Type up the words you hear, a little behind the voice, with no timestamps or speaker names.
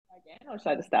Or should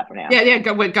I just start from now? Yeah,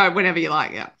 go whenever you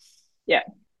like. Yeah. Yeah.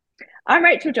 I'm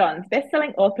Rachel Johns,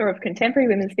 best-selling author of contemporary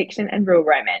women's fiction and rural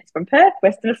romance from Perth,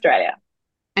 Western Australia.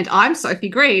 And I'm Sophie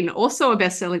Green, also a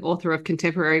best-selling author of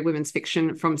contemporary women's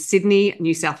fiction from Sydney,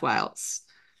 New South Wales.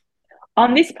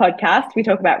 On this podcast, we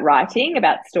talk about writing,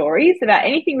 about stories, about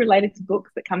anything related to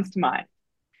books that comes to mind.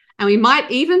 And we might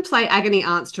even play agony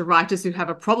aunts to writers who have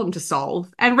a problem to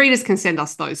solve, and readers can send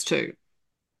us those too.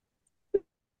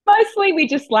 Mostly, we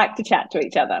just like to chat to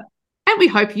each other. And we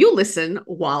hope you'll listen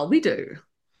while we do.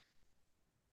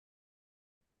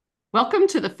 Welcome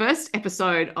to the first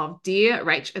episode of Dear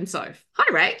Rach and Soph. Hi,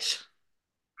 Rach.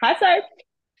 Hi, Soph.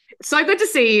 So good to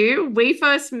see you. We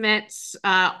first met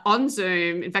on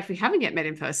Zoom. In fact, we haven't yet met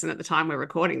in person at the time we're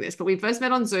recording this, but we first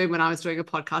met on Zoom when I was doing a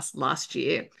podcast last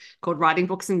year called Writing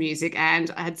Books and Music.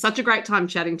 And I had such a great time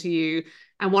chatting to you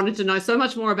and wanted to know so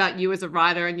much more about you as a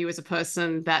writer and you as a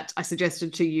person that I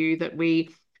suggested to you that we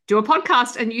do a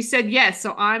podcast. And you said yes.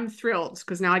 So I'm thrilled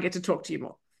because now I get to talk to you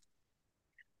more.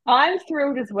 I'm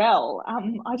thrilled as well.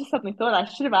 I just suddenly thought I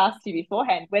should have asked you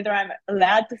beforehand whether I'm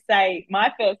allowed to say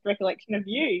my first recollection of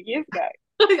you years ago.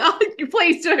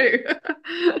 Please do.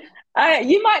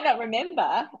 You might not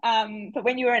remember, but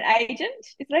when you were an agent,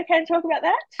 is it okay to talk about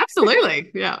that? Absolutely.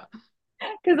 Yeah.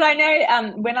 Because I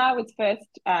know when I was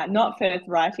first, not first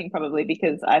writing, probably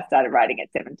because I started writing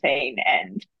at 17.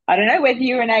 And I don't know whether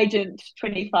you were an agent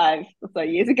 25 or so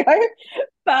years ago,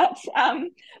 but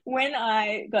when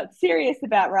I got serious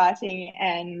about writing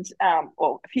and,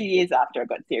 well, a few years after I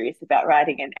got serious about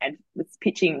writing and was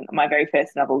pitching my very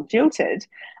first novel, Jilted,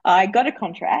 I got a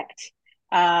contract.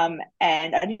 And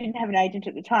I didn't have an agent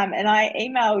at the time. And I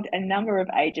emailed a number of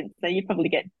agents. So you probably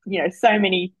get, so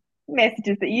many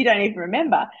messages that you don't even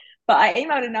remember. But I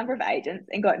emailed a number of agents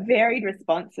and got varied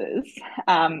responses.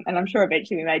 And I'm sure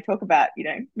eventually we may talk about,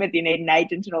 whether you need an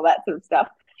agent and all that sort of stuff.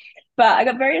 But I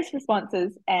got various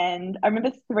responses, and I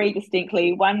remember three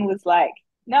distinctly. One was like,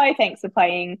 no, thanks for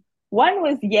playing. One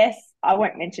was, yes, I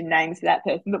won't mention names for that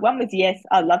person, but one was, yes,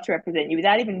 I'd love to represent you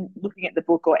without even looking at the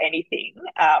book or anything,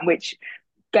 which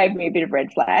gave me a bit of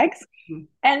red flags.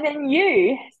 And then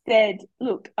you said,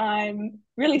 look, I'm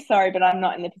really sorry, but I'm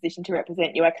not in the position to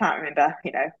represent you. I can't remember,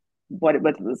 what it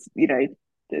was,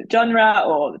 the genre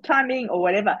or the timing or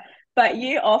whatever. But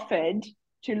you offered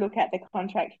to look at the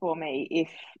contract for me if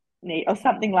need or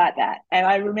something like that. And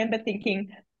I remember thinking,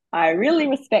 I really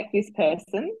respect this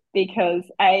person because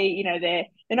they're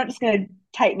not just going to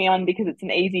take me on because it's an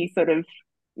easy sort of,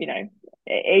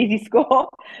 easy score,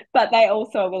 but they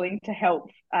also are willing to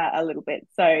help a little bit.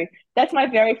 So that's my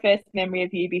very first memory of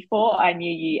you before I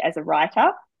knew you as a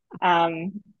writer.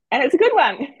 And it's a good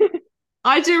one.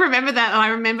 I do remember that. And I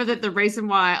remember that the reason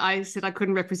why I said I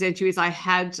couldn't represent you is I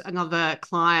had another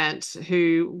client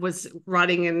who was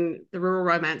writing in the rural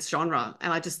romance genre.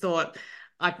 And I just thought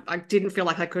I didn't feel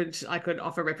like I could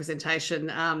offer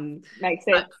representation. Makes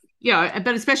sense.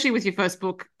 But especially with your first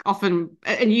book, often,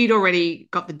 and you'd already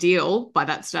got the deal by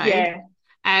that stage. Yeah.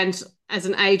 And as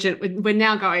an agent, we're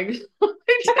now going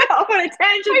I'm on a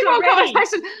tangent already.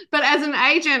 But as an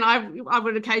agent, I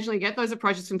would occasionally get those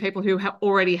approaches from people who have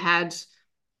already had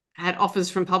offers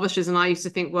from publishers, and I used to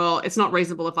think, well, it's not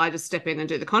reasonable if I just step in and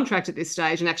do the contract at this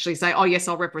stage and actually say, oh yes,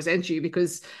 I'll represent you,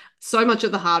 because so much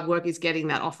of the hard work is getting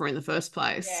that offer in the first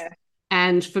place. Yeah.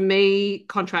 And for me,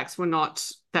 contracts were not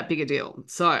that big a deal.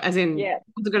 So as in, yeah, I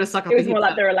was going to suck up. It was more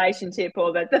like the relationship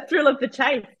or the thrill of the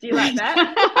chase. Do you like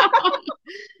that?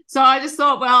 So I just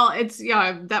thought, well, it's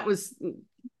that was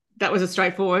a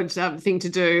straightforward thing to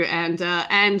do,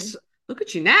 and look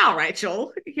at you now,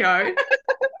 Rachel.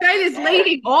 Australia's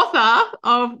leading author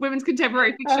of women's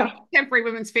contemporary fiction, contemporary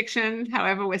women's fiction,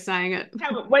 however we're saying it.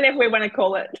 Whatever we want to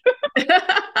call it.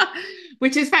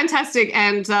 Which is fantastic.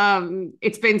 And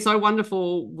it's been so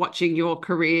wonderful watching your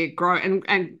career grow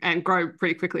and grow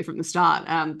pretty quickly from the start,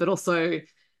 but also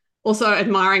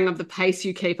admiring of the pace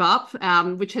you keep up,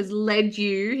 which has led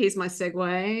you, here's my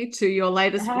segue, to your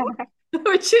latest book,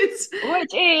 which is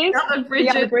The Other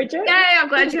Bridget. Yay, I'm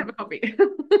glad you have a copy.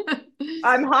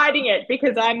 I'm hiding it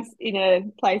because I'm in a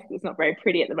place that's not very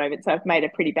pretty at the moment, so I've made a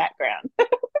pretty background.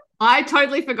 I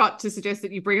totally forgot to suggest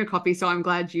that you bring a copy, so I'm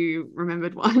glad you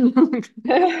remembered one.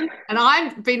 And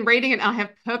I've been reading it, and I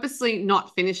have purposely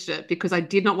not finished it because I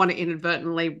did not want to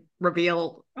inadvertently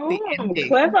reveal the ending.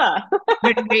 Clever.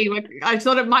 I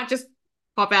thought it might just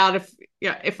pop out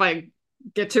if I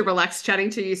get too relaxed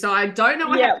chatting to you. So I don't know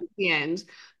what happens at the end,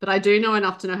 but I do know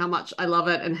enough to know how much I love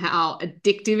it and how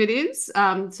addictive it is.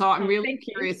 So I'm really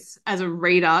curious as a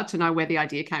reader to know where the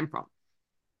idea came from.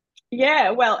 Yeah,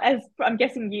 well, as I'm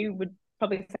guessing you would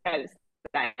probably say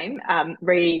the same,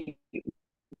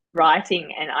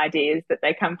 writing and ideas that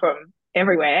they come from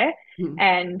everywhere. Mm.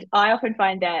 And I often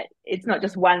find that it's not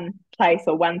just one place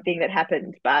or one thing that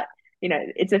happened, but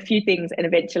it's a few things and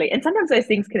eventually, and sometimes those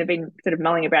things can have been sort of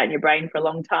mulling about in your brain for a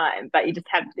long time, but you just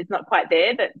have, it's not quite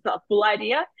there, that it's not a full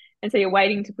idea. And so you're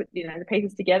waiting to put, the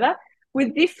pieces together.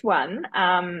 With this one,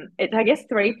 it's, I guess,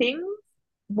 three things.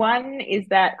 One is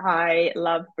that I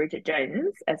love Bridget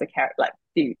Jones as a character, like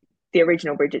the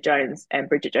original Bridget Jones and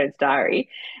Bridget Jones' Diary,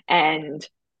 and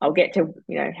I'll get to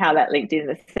how that linked in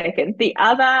a second. The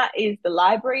other is the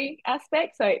library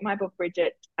aspect. So my book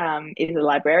Bridget is a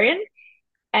librarian,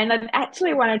 and I've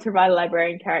actually wanted to write a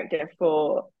librarian character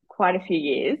for quite a few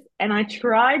years, and I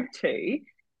tried to,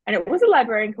 and it was a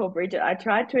librarian called Bridget. I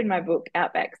tried to in my book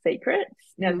Outback Secrets.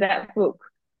 Now that book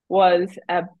was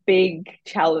a big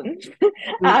challenge.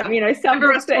 Some Remember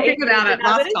us books are talking easier about than it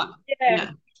last others. time.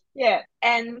 Yeah, yeah,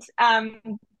 and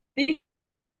this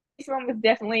one was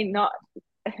definitely not.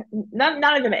 None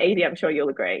of them are easy. I'm sure you'll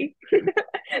agree,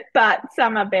 but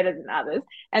some are better than others.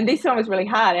 And this one was really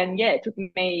hard. And yeah, it took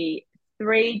me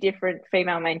three different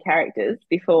female main characters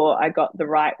before I got the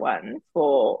right one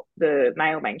for the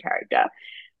male main character.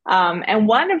 And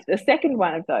the second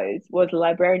one of those was a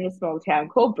librarian in a small town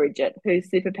called Bridget, whose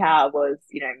superpower was,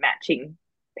 matching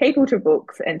people to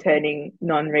books and turning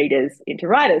non-readers into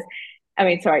writers. I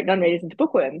mean, sorry, non-readers into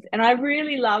bookworms. And I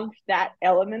really loved that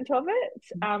element of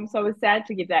it. So I was sad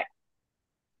to give that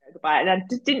goodbye. And I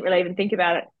just didn't really even think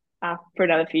about it for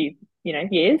another few,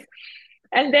 years.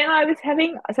 And then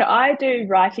I do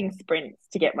writing sprints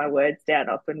to get my words down,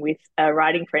 often with a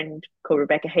writing friend called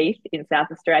Rebecca Heath in South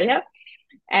Australia.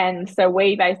 And so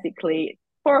we basically,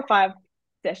 4 or 5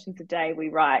 sessions a day, we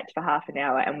write for half an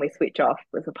hour and we switch off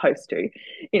as opposed to,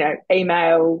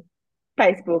 email,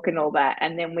 Facebook and all that.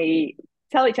 And then we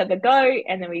tell each other go,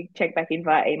 and then we check back in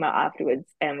via email afterwards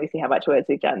and we see how much words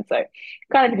we've done. So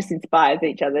kind of just inspires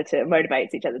each other, to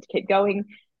motivates each other to keep going.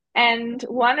 And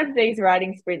one of these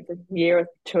writing sprints a year or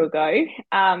two ago,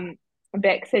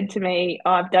 Beck said to me,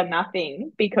 oh, I've done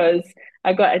nothing, because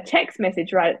I got a text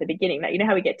message right at the beginning. Like,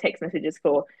 how we get text messages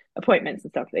for appointments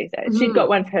and stuff these days. She'd got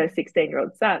one for her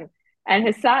 16-year-old son. And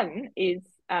her son is,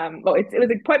 it was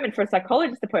an appointment for a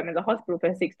psychologist appointment at the hospital for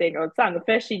her 16-year-old son. The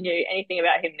first she knew anything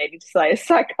about him needing to say a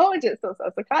psychologist or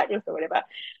a psychiatrist or whatever.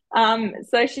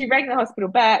 So she rang the hospital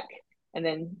back, and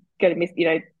then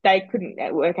they couldn't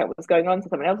work out what was going on, so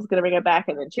someone else was going to ring her back,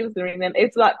 and then she was going to ring them.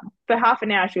 It's like for half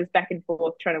an hour she was back and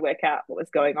forth trying to work out what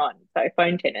was going on. So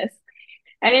phone tennis.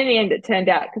 And in the end, it turned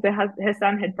out, because her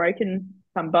son had broken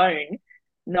some bone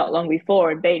not long before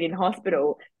and been in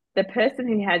hospital, the person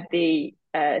who had the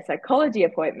psychology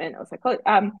appointment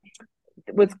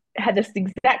had this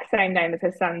exact same name as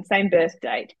her son, same birth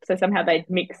date. So somehow they'd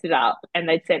mixed it up and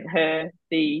they'd sent her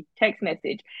the text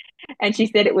message. And she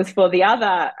said it was for the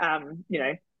other, and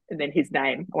then his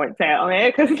name, I won't say it on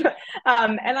air, because,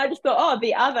 and I just thought, oh,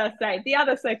 the other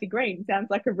Sophie Green sounds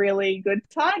like a really good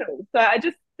title. So I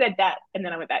just said that, and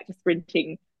then I went back to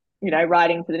sprinting,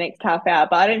 writing for the next half hour.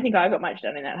 But I don't think I got much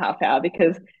done in that half hour,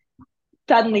 because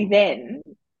suddenly then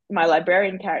my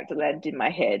librarian character landed in my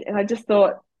head, and I just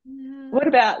thought, what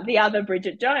about the other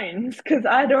Bridget Jones? Because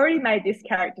I'd already made this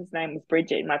character's name was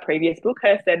Bridget in my previous book.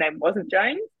 Her surname wasn't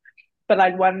Jones, but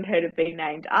I'd wanted her to be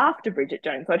named after Bridget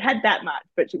Jones. So I'd had that much,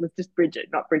 but she was just Bridget,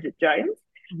 not Bridget Jones.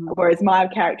 Whereas my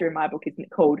character in my book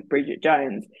isn't called Bridget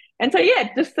Jones. And so, yeah,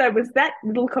 just so it was that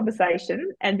little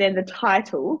conversation, and then the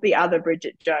title, The Other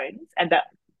Bridget Jones, and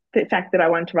the fact that I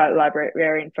wanted to write a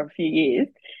librarian for a few years,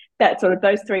 that sort of,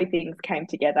 those three things came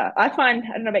together. I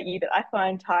don't know about you, but I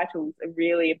find titles are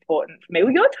really important for me.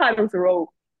 Well, your titles are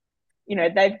all,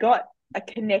 they've got a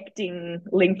connecting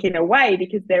link in a way,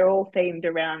 because they're all themed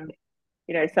around,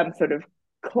 some sort of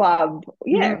club,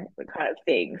 kind of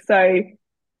thing. So,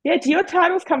 yeah, do your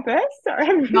titles come first? Sorry.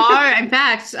 No, in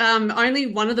fact, only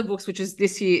one of the books, which is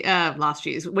last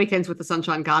year's Weekends with the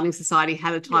Sunshine Gardening Society,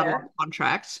 had a title on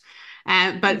contract.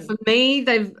 But for me,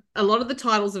 a lot of the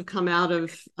titles have come out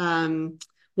of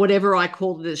whatever I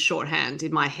call it as shorthand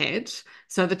in my head.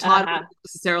 So the title won't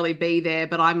necessarily be there,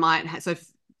 but I might have. So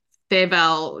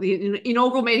Fairvale, the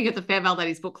inaugural meeting at the Fairvale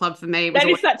Ladies Book Club for me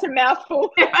was such a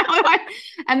mouthful.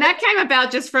 And that came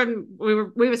about just from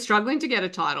we were struggling to get a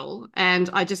title, and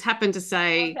I just happened to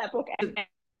say that book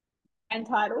and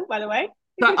title, by the way.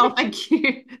 So, thank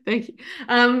you. Thank you.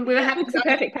 We were having the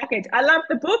perfect package. I love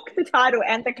the book, the title,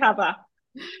 and the cover.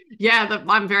 Yeah,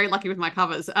 I'm very lucky with my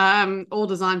covers. All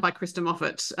designed by Krista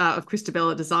Moffat of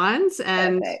Christabella Designs.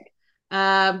 And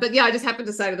but yeah, I just happened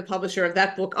to say to the publisher of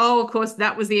that book, oh, of course,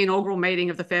 that was the inaugural meeting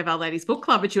of the Fairvale Ladies Book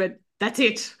Club. But you went, that's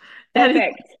it.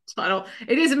 Perfect. Title.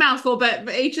 It is a mouthful,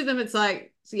 but each of them, it's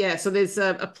like, yeah, so there's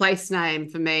a place name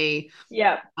for me,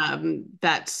 Yeah,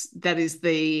 that is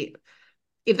the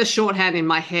shorthand in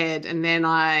my head, and then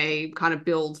I kind of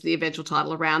build the eventual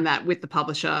title around that with the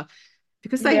publisher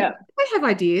because they yeah, have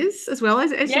ideas as well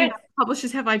as yes,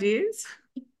 publishers have ideas.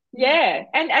 yeah.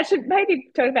 And I should maybe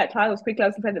talk about titles quickly. I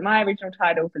was going to say that my original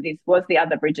title for this was The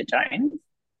Other Bridget Jones.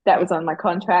 That was on my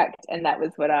contract, and that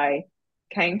was what I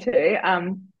came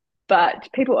to. But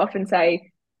people often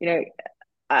say, you know,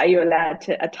 are you allowed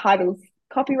to a titles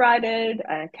copyrighted,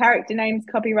 character names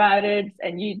copyrighted,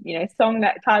 and you know song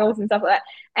that titles and stuff like that?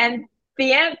 And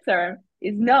the answer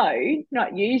is no,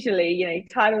 not usually. You know,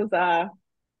 titles are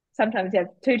sometimes you have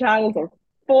two titles or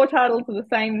four titles of the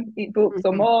same books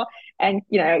or Mhm. more, and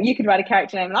you know you could write a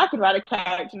character name and I could write a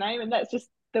character name, and that's just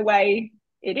the way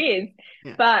it is.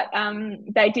 Yeah. But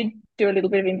they did do a little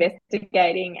bit of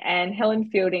investigating, and Helen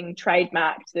Fielding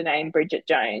trademarked the name Bridget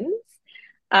Jones.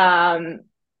 Um,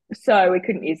 so we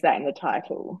couldn't use that in the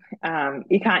title.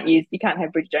 You can't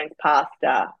have Bridget Jones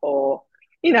pasta or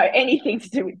you know anything to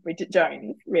do with Bridget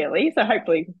Jones really. So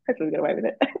hopefully we get away with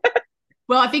it.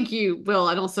 Well, I think you will,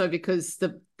 and also because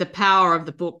the power of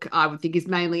the book, I would think, is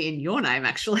mainly in your name,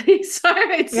 actually. So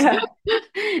Yeah.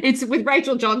 it's with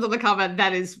Rachel Johns on the cover.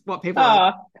 That is what people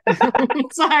are. Oh,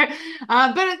 So,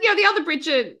 but you know, the other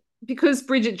Bridget, because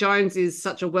Bridget Jones is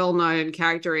such a well-known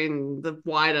character in the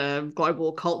wider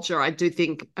global culture, I do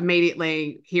think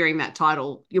immediately hearing that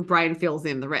title, your brain fills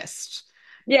in the rest.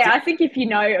 yeah. I think if you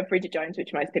know of Bridget Jones,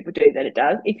 which most people do, that it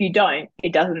does. If you don't,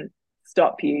 it doesn't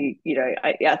stop you. You know,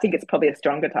 I think it's probably a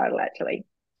stronger title actually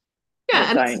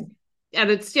on Yeah, its own.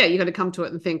 yeah, you got to come to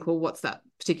it and think, well, what's that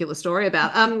particular story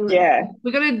about? Yeah.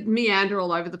 We're going to meander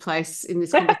all over the place in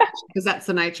this conversation because that's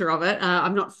the nature of it.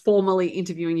 I'm not formally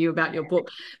interviewing you about your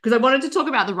book because I wanted to talk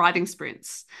about the writing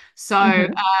sprints. So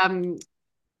Mm-hmm.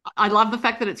 I love the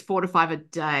fact that it's 4 to 5 a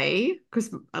day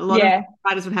because a lot of Yeah.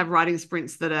 writers would have writing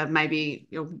sprints that are maybe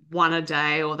one a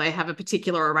day, or they have a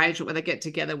particular arrangement where they get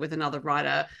together with another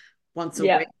writer once a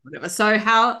Yeah. week, whatever.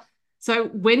 So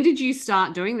when did you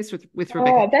start doing this with Rebecca?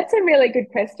 Oh, that's a really good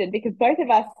question because both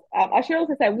of us, I should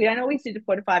also say, we don't always do the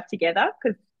 4 to 5 together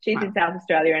because she's in Right. South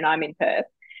Australia and I'm in Perth.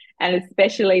 And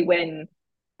especially when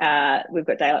we've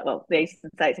got daylight, well, the eastern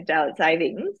states have daylight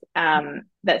savings,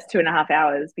 that's 2.5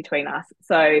 hours between us.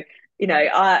 So, you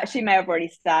know, she may have already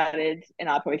started and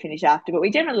I'll probably finish after, but we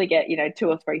generally get, you know, 2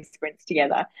 or 3 sprints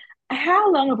together.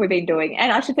 How long have we been doing?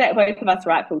 And I should say both of us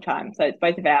write full time. So it's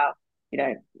both of our, you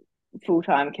know,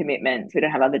 full-time commitments. We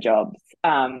don't have other jobs,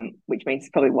 which means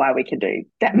probably why we can do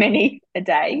that many a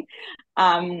day.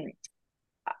 Um,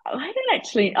 I don't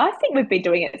actually, I think we've been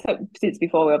doing it since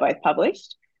before we were both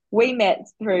published. We met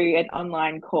through an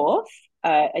online course,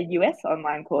 a US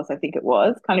online course, I think it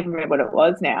was. Can't even remember what it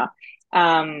was now.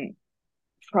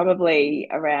 Probably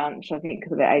around, I think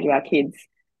because of the age of our kids,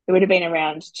 it would have been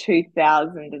around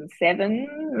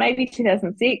 2007, maybe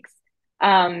 2006.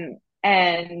 And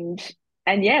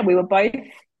yeah, we were both,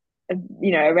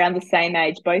 you know, around the same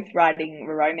age, both writing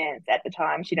romance at the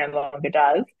time. She no longer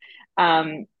does.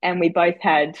 And we both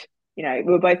had, you know,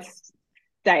 we were both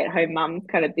stay-at-home mums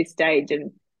kind of this stage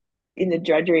and in the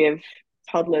drudgery of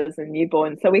toddlers and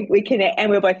newborns. So we connect, and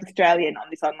we we're both Australian on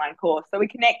this online course. So we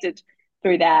connected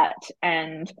through that.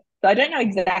 And so I don't know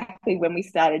exactly when we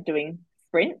started doing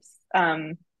sprints.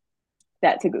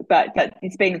 That's a good, but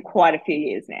it's been quite a few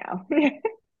years now.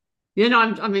 You know,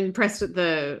 I'm impressed at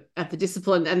the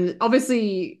discipline, and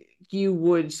obviously you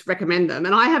would recommend them,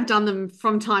 and I have done them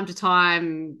from time to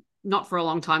time. Not for a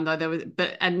long time though.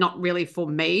 And not really for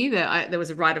me. There was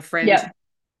a writer friend Yeah.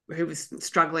 who was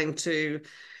struggling to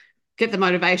get the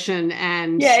motivation,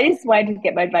 and Yeah, it is a way to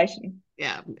get motivation.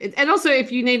 yeah, and also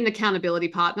if you need an accountability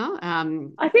partner,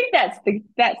 I think that's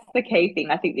the key thing.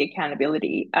 I think the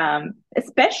accountability,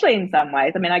 especially in some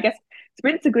ways. I mean, I guess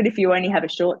sprints are good if you only have a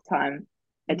short time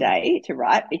a day to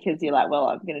write because you're like, well,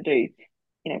 I'm going to do,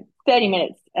 you know, 30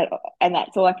 minutes and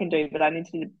that's all I can do, but I need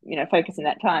to, you know, focus in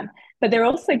that time. But they're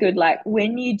also good, like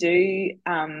when you do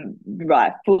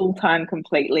write full time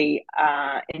completely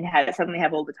and suddenly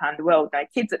have all the time in the world,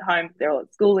 like kids at home, they're all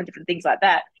at school and different things like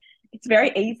that. It's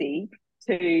very easy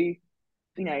to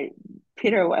you know,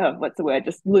 pitter what's the word?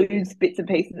 Just lose bits and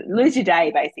pieces, lose your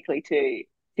day basically to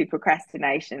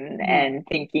procrastination and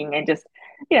thinking and just,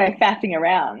 you know, faffing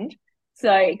around.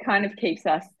 So it kind of keeps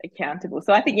us accountable.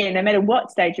 So I think, yeah, no matter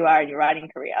what stage you are in your writing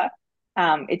career,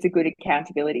 it's a good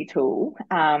accountability tool.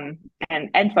 And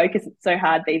focus. It's so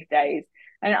hard these days.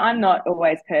 And I'm not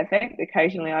always perfect.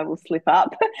 Occasionally I will slip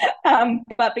up.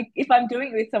 But if I'm doing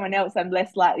it with someone else, I'm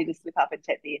less likely to slip up and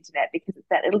check the internet because it's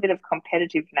that little bit of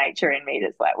competitive nature in me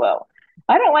that's like, well,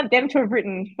 I don't want them to have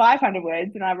written 500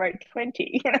 words and I wrote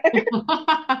 20.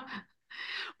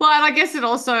 Well, and I guess it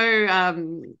also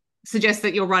suggests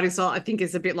that your writing style, I think,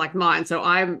 is a bit like mine. So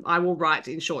I will write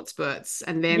in short spurts,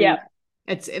 and then Yeah.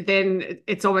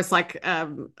 it's almost like I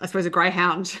suppose a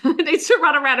greyhound needs to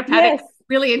run around a paddock Yes,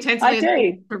 really I intensely and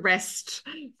do. to rest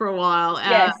for a while.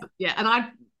 Yes. Yeah, and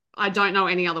I don't know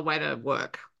any other way to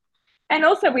work. And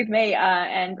also with me,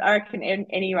 and I reckon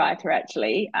any writer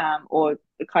actually, or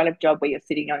the kind of job where you're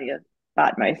sitting on your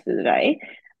butt most of the day,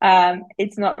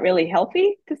 it's not really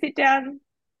healthy to sit down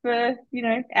for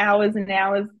hours and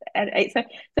hours at eight. So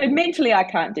mentally, I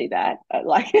can't do that.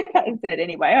 Like I said,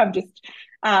 anyway, I'm just.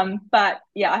 But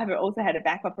yeah, I have also had a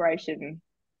back operation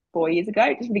 4 years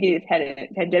ago, just because I've had a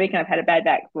pandemic and I've had a bad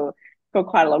back for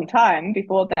quite a long time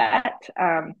before that.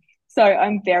 So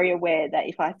I'm very aware that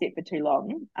if I sit for too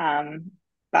long,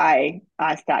 I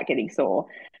start getting sore.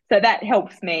 So that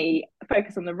helps me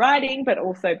focus on the writing, but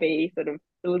also be sort of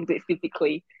a little bit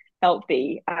physically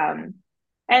healthy. And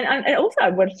also I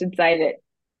wanted to say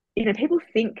that people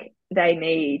think they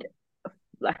need,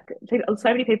 like, so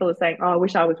many people are saying, "Oh, I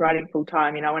wish I was writing full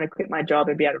time. I want to quit my job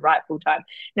and be able to write full time."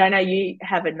 Now I know you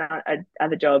have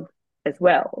another job as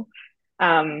well,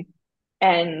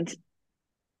 and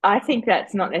I think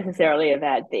that's not necessarily a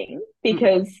bad thing Mm.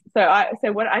 because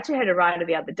what I actually had a writer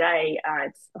the other day.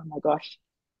 It's, oh my gosh,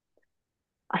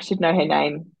 I should know her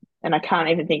name, and I can't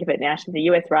even think of it now. She's a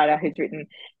US writer who's written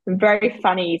some very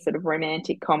funny sort of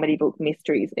romantic comedy book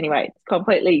mysteries. Anyway, it's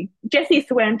completely Jessie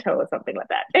Suwanto or something like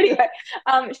that. Anyway,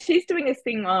 she's doing this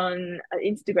thing on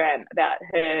Instagram about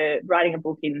her writing a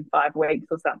book in 5 weeks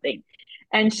or something,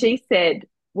 and she said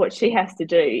what she has to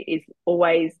do is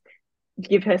always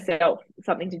give herself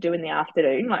something to do in the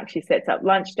afternoon. Like she sets up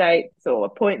lunch dates or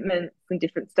appointments and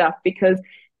different stuff because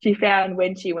she found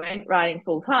when she went writing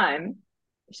full time,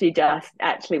 she just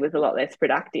actually was a lot less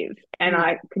productive. And Mm.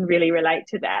 I can really relate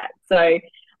to that. So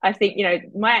I think,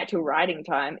 my actual writing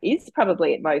time is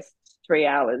probably at most 3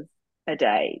 hours a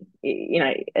day,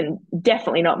 and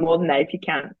definitely not more than that if you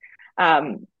count.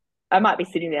 I might be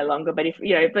sitting there longer, but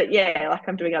yeah, like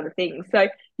I'm doing other things. So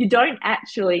you don't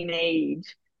actually need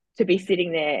to be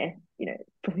sitting there,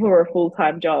 for a full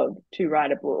time job to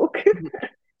write a book,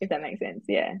 if that makes sense.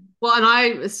 Yeah. Well, and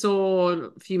I saw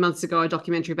a few months ago a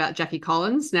documentary about Jackie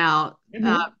Collins. Now,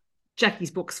 Mm-hmm.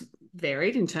 Jackie's books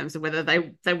varied in terms of whether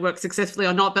they work successfully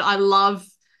or not, but I love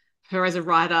her as a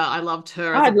writer. I loved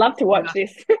her as a I'd love to watch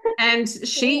this. and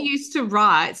she Yeah. used to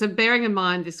write. So bearing in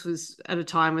mind this was at a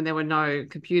time when there were no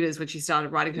computers when she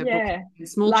started writing her books, Yeah.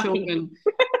 small Lucky. children.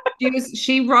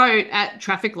 She wrote at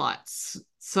traffic lights.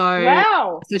 So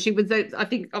Wow. she would, I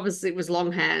think obviously it was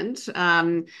longhand,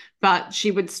 but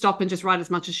she would stop and just write as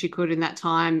much as she could in that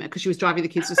time because she was driving the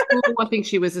kids to school. I think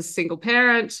she was a single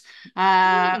parent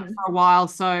Mm, for a while.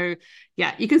 So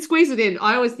yeah, you can squeeze it in.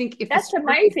 I always think if the that's story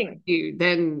is amazing. you,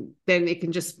 then it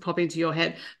can just pop into your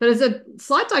head. But as a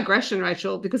slight digression,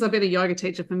 Rachel, because I've been a yoga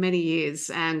teacher for many years,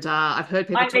 and I've heard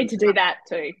people I need to do that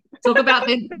too. talk about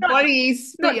their not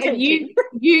bodies, but not teaching.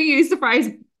 you use the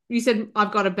phrase. You said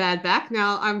I've got a bad back.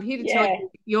 Now I'm here to tell Yeah. you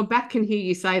your back can hear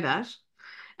you say that,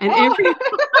 and Oh,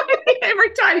 every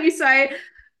time you say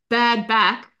bad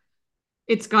back,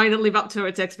 it's going to live up to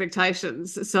its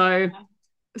expectations. So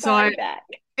so back.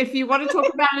 if you want to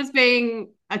talk about it as being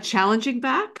a challenging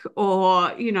back,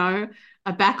 or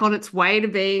a back on its way to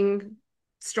being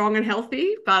strong and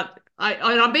healthy, but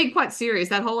I'm being quite serious.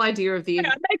 That whole idea of No, the it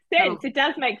makes sense. It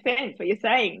does make sense what you're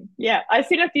saying. Yeah. As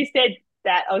soon as you said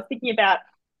that, I was thinking about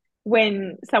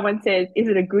when someone says, "Is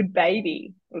it a good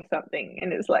baby?" or something,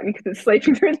 and it's like because it's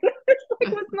sleeping through the night. It's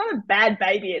like, well, it's not a bad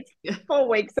baby. It's yeah. 4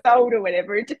 weeks old or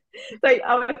whatever. So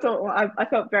I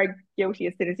felt very guilty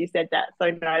as soon as you said that. So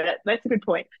no, that's a good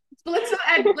point. But let's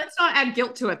not add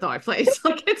guilt to it though, please.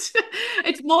 Like it's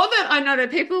more that I know that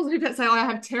people who say, "Oh, I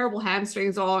have terrible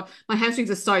hamstrings," or "My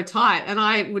hamstrings are so tight," and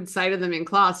I would say to them in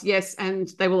class, "Yes, and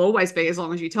they will always be as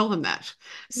long as you tell them that."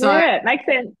 So Yeah, it makes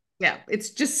sense. yeah,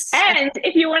 it's just And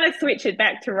if you want to switch it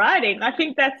back to writing, I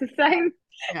think that's the same.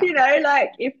 yeah.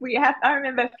 Like if we have, I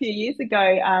remember a few years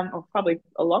ago, or probably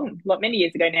many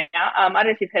years ago now. I don't know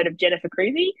if you've heard of Jennifer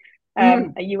Cruzy,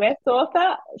 Mm. a US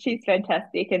author. She's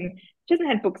fantastic, and she hasn't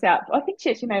had books out. I think she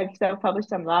actually may have self-published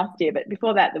some last year, but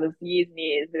before that, there was years and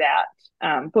years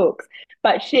without books.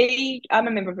 But I'm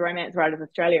a member of the Romance Writers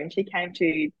Australia, and she came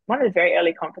to one of the very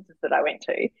early conferences that I went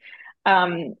to.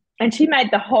 And she made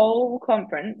the whole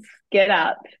conference get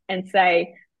up and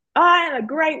say, "I am a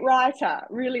great writer,"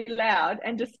 really loud,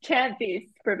 and just chant this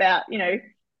for about, I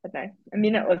don't know, a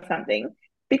minute or something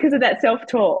because of that self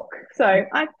talk. So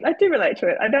I do relate to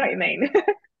it. I know what you mean.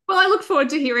 Well, I look forward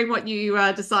to hearing what you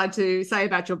decide to say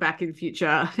about your back in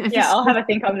future Yeah, I'll episodes. have a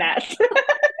think on that.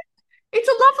 It's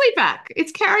a lovely back.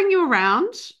 It's carrying you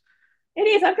around. It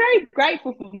is. I'm very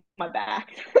grateful for my back.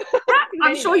 In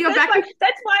I'm many sure ways. your back is.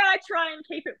 That's why I try and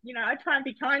keep it, I try and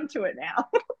be kind to it now.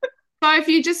 So if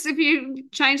you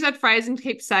change that phrase and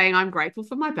keep saying I'm grateful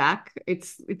for my back,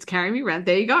 it's carrying me around.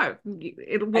 There you go.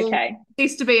 It will Okay,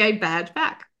 cease to be a bad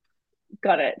back.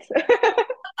 got it.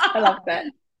 I love that.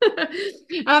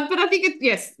 But I think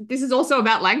yes, this is also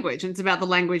about language, and it's about the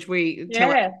language we tell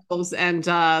Yeah. ourselves and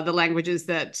the languages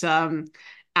that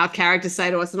our characters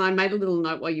say to us. And I made a little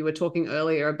note while you were talking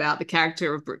earlier about the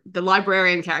character of the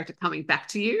librarian character coming back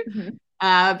to you,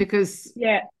 Mhm. because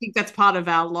Yeah. I think that's part of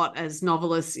our lot as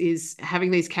novelists is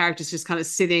having these characters just kind of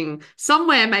sitting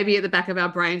somewhere, maybe at the back of our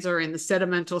brains or in the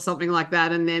sediment or something like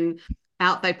that, and then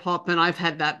out they pop. And I've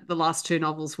had that the last two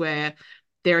novels where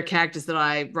there are characters that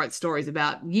I wrote stories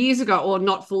about years ago, or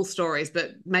not full stories,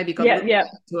 but maybe got a Yeah. little Yeah.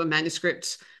 to a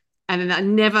manuscript, and then I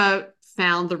never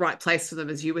found the right place for them,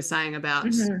 as you were saying about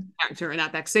Hmm. character in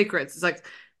Outback Secrets. It's like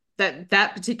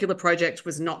that particular project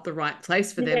was not the right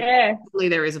place for them. Yeah. Hopefully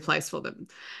there is a place for them.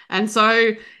 And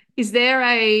so is there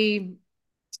a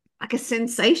like a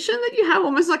sensation that you have,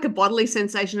 almost like a bodily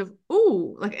sensation of,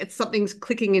 oh, like it's something's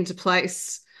clicking into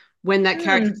place when that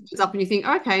character Mm. comes up and you think,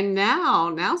 okay,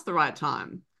 now's the right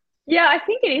time. Yeah, I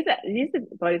think it is. It is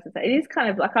what is it? It is kind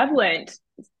of like I've learned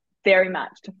very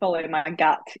much to follow my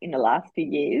gut in the last few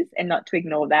years and not to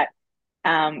ignore that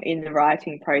in the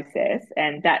writing process.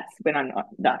 And that's when I'm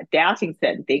not doubting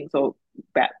certain things or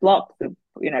about blocks,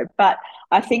 But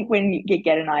I think when you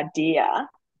get an idea,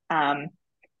 um,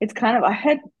 it's kind of, I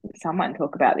heard someone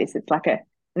talk about this. It's like and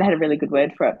they had a really good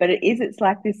word for it, but it's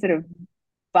like this sort of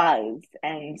buzz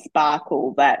and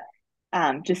sparkle that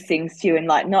just sings to you. And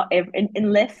like, not every,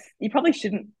 unless you probably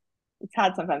shouldn't, it's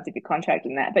hard sometimes if you're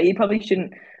contracting that, but you probably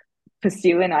shouldn't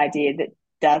pursue an idea that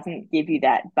doesn't give you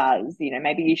that buzz.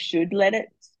 Maybe you should let it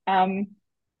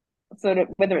sort of,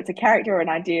 whether it's a character or an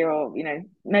idea, or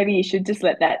maybe you should just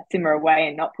let that simmer away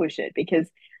and not push it, because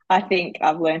I think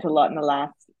I've learned a lot in the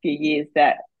last few years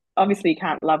that obviously you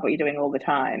can't love what you're doing all the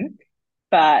time,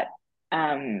 but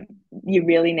you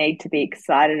really need to be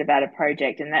excited about a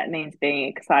project, and that means being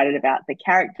excited about the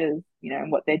characters,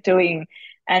 and what they're doing.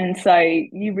 And so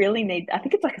you really need, I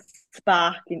think it's like a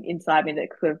spark inside me that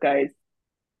sort of goes,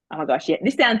 oh my gosh, yeah,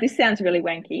 this sounds really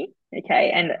wanky,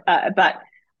 okay, and but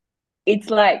it's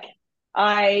like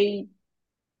I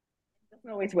doesn't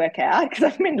always work out because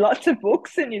I've read lots of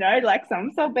books, and like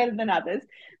some sell better than others,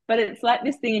 but it's like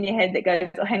this thing in your head that goes,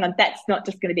 oh, hang on, that's not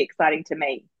just going to be exciting to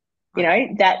me, Right.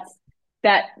 that's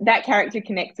that character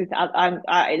connects with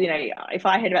if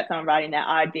I heard about someone writing that,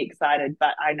 I'd be excited,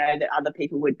 but I know that other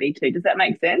people would be too. Does that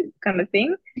make sense, kind of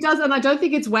thing? It does, and I don't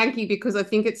think it's wanky because I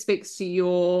think it speaks to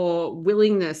your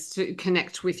willingness to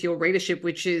connect with your readership,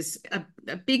 which is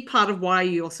a big part of why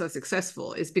you're so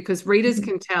successful, is because readers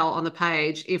can tell on the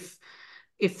page if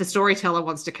the storyteller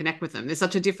wants to connect with them. There's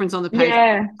such a difference on the page,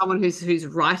 Yeah. someone who's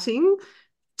writing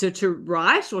to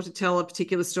write or to tell a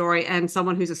particular story, and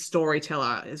someone who's a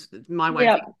storyteller is my way of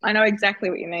Yeah, thinking. I know exactly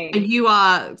what you And mean. you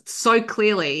are so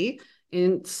clearly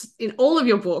in all of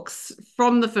your books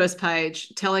from the first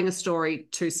page telling a story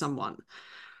to someone.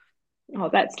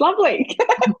 Oh, that's lovely.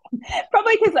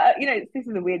 Probably because this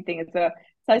is a weird thing as well.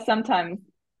 So sometimes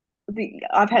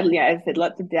I've had, as I said,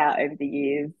 lots of doubt over the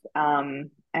years,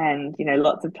 and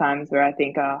lots of times where I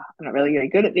think, oh, I'm not really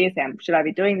good at this, and should I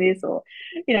be doing this, or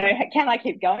can I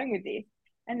keep going with this?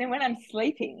 And then when I'm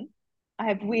sleeping, I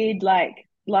have weird like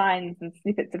lines and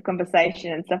snippets of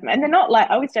conversation and stuff, and they're not like,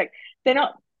 I always joke, they're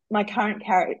not my current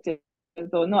characters,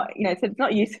 or not, so it's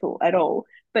not useful at all.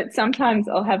 But sometimes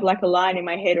I'll have like a line in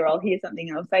my head, or I'll hear something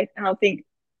and I'll say, and I'll think,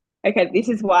 okay, this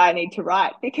is why I need to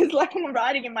write, because like I'm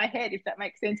writing in my head, if that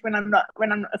makes sense, when I'm not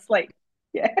asleep.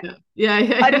 Yeah. Yeah,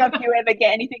 yeah, I don't yeah. know if you ever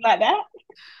get anything like that.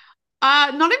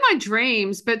 Not in my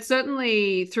dreams, but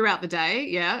certainly throughout the day.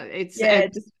 Yeah, it's Yeah,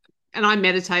 just and I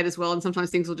meditate as well, and sometimes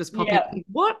things will just pop in. yeah.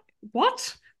 What?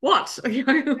 What?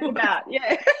 That about,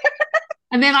 yeah.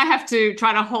 And then I have to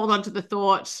try to hold on to the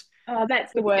thought Oh,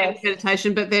 that's the with the end of worst.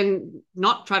 meditation, but then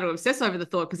not try to obsess over the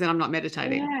thought because then I'm not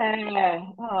meditating. Yeah.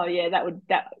 Oh yeah,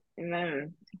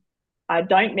 mm. I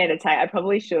don't meditate. I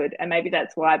probably should. And maybe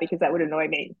that's why, because that would annoy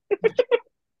me.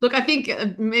 Look, I think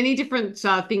many different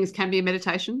things can be a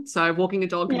meditation. So walking a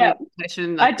dog can be Yeah. a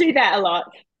meditation. I Like do that a lot.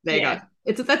 there you go.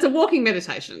 Yeah. That's a walking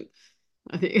meditation,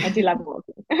 I think. I do love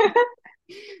walking.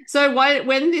 So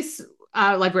when this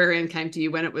librarian came to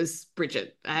you, when it was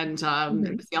Bridget and it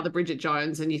Mhm. was the other Bridget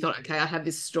Jones, and you thought, okay, I have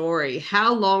this story.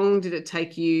 How long did it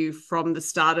take you from the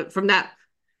start from that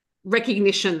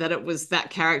recognition that it was that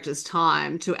character's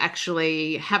time to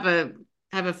actually have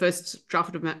a first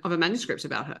draft of a manuscript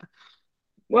about her?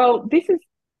 Well, this is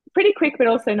pretty quick, but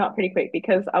also not pretty quick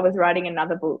because I was writing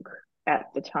another book at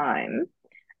the time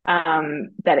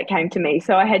that it came to me.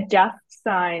 So I had just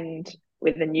signed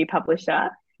with a new publisher,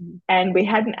 and we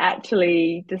hadn't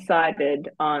actually decided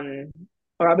on,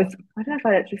 or I don't know if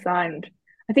I'd actually signed.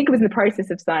 I think it was in the process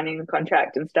of signing the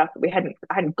contract and stuff, but I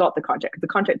hadn't got the contract because the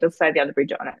contract does say the other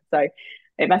Bridget on it. So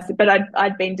it must have, but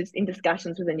I'd been just in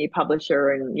discussions with a new publisher,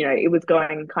 and it was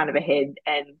going kind of ahead,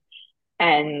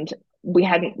 and we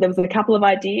hadn't, there was a couple of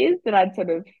ideas that I'd sort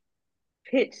of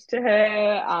pitched to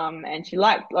her, and she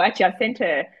liked, well, actually I sent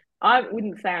her, I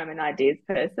wouldn't say I'm an ideas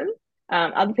person.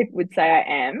 Other people would say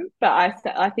I am, but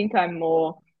I think I'm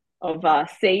more of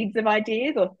seeds of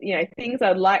ideas, or things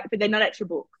I'd like, but they're not actual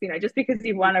books. Just because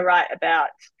you want to write about,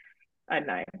 I don't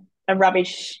know, a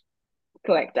rubbish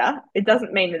collector, it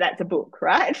doesn't mean that that's a book,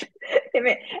 right?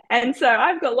 And so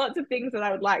I've got lots of things that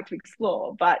I would like to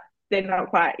explore, but they're not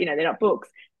quite, they're not books.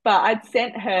 But I'd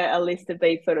sent her a list of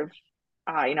these sort of,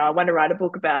 I want to write a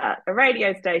book about a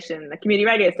radio station, a community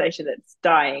radio station that's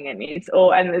dying, and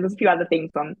there's a few other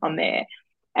things on there.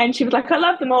 And she was like, I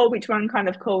love them all. Which one kind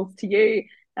of calls to you?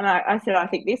 And I said, I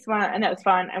think this one, and that was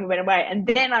fun. And we went away. And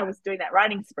then I was doing that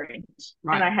writing sprint,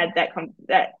 right. And I had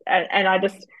and I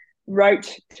just wrote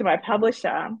to my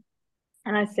publisher,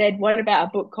 and I said, what about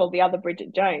a book called The Other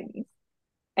Bridget Jones?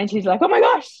 And she's like, oh my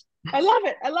gosh, I love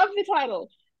it. I love the title.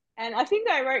 And I think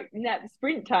I wrote in that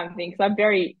sprint time thing because I'm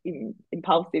very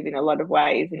impulsive in a lot of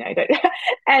ways, and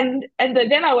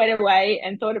then I went away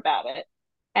and thought about it.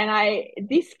 And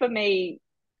this for me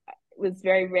was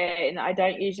very rare, and I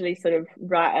don't usually sort of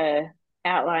write a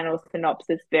outline or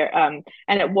synopsis there. And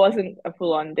it wasn't a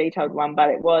full on detailed one, but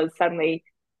it was suddenly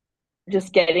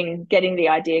just getting the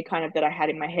idea kind of that I had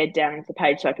in my head down into the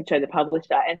page so I could show the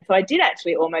publisher. And so I did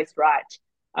actually almost write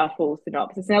a full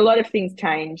synopsis. And a lot of things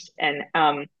changed, and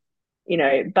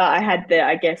but I had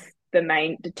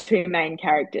the two main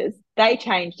characters. They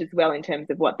changed as well in terms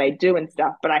of what they do and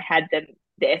stuff, but I had the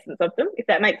essence of them, if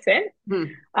that makes sense.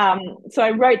 So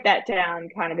I wrote that down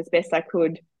kind of as best I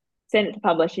could, sent it to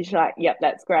publish. She's like, yep,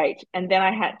 that's great. And then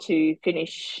I had to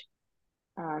finish.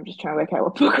 I'm just trying to work out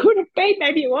what book it would have been.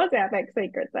 Maybe it was Outback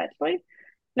Secrets, actually.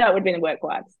 No, it would have been The Work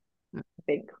Wives, I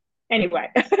think. Anyway,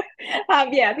 yeah,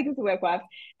 I think it was The Work Wives.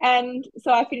 And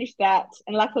so I finished that,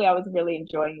 and luckily I was really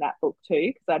enjoying that book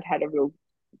too, because I'd had a real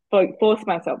force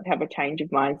myself to have a change of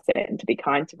mindset and to be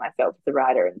kind to myself as a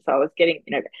writer. And so I was getting,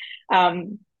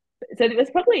 so it was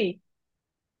probably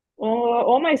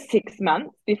almost 6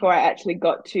 months before I actually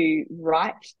got to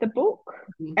write the book.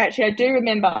 Actually, I do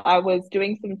remember I was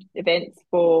doing some events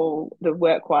for the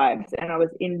Work Wives, and I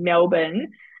was in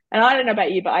Melbourne. And I don't know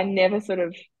about you, but I never sort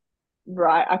of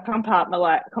write. I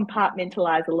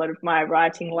compartmentalize a lot of my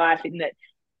writing life, in that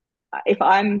if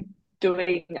I'm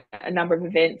doing a number of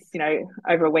events,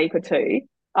 over a week or two,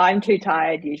 I'm too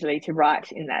tired usually to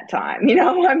write in that time.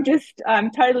 I'm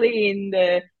totally in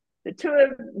the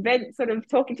tour event sort of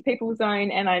talking to people zone,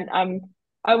 and I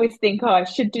always think, I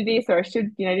should do this, or I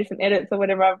should, do some edits or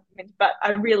whatever. But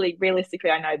I really, realistically,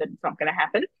 I know that it's not going to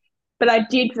happen. But I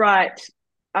did write.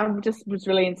 I just was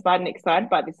really inspired and excited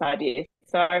by this idea.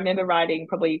 So I remember writing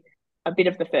probably a bit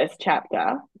of the first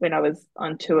chapter when I was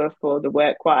on tour for the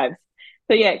Work Wives.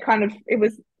 So yeah, it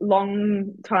was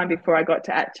long time before I got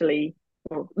to actually,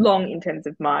 long in terms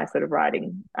of my sort of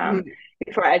writing,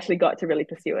 before I actually got to really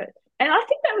pursue it. And I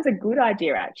think that was a good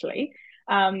idea, actually.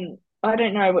 I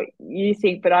don't know what you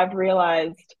think, but I've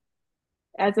realized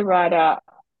as a writer,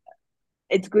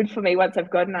 it's good for me once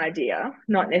I've got an idea,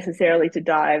 not necessarily to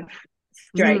dive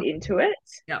straight into it,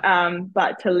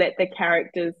 but to let the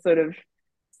characters sort of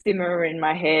simmer in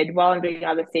my head while I'm doing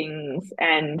other things.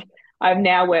 And I've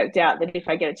now worked out that if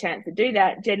I get a chance to do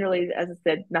that, generally, as I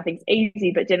said, nothing's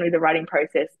easy, but generally the writing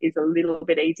process is a little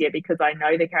bit easier because I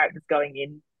know the characters going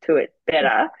into it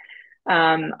better.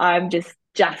 I'm just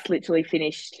literally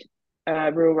finished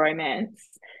Rural Romance,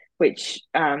 which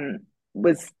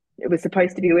was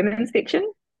supposed to be women's fiction.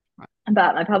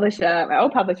 But my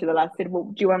old publisher, the last said, well,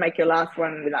 do you want to make your last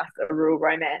one with us a rural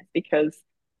romance? Because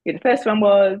the first one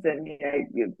was, and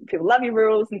people love your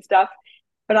rurals and stuff.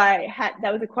 But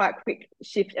that was a quite quick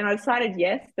shift. And I decided,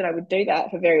 yes, that I would do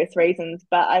that for various reasons.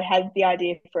 But I had the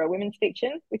idea for a women's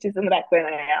fiction, which is in the back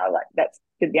burner now. Like, that's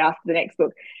going to be after the next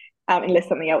book, unless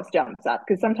something else jumps up.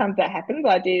 Because sometimes that happens.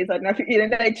 Ideas, I don't know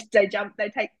if they jump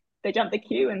the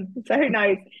queue. And so who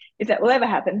knows if that will ever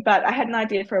happen. But I had an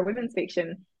idea for a women's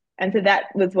fiction. And so that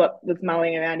was what was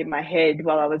mulling around in my head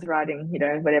while I was writing,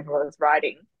 whatever I was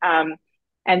writing.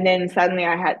 And then suddenly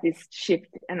I had this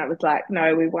shift, and I was like,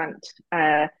 no, we want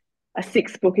a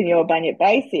sixth book in your Bunyip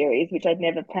Bay series, which I'd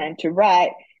never planned to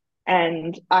write.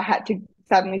 And I had to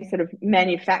suddenly sort of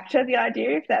manufacture the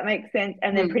idea, if that makes sense,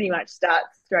 and then pretty much start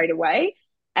straight away.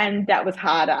 And that was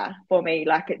harder for me.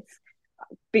 Like it's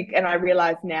big. And I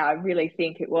realize now, I really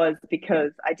think it was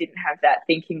because I didn't have that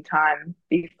thinking time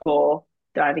before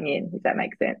diving in, if that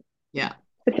makes sense. Yeah.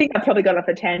 I think I probably got off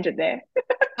a tangent there.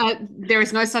 There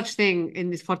is no such thing in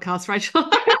this podcast, Rachel.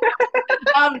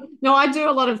 No, I do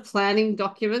a lot of planning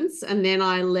documents and then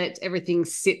I let everything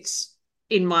sit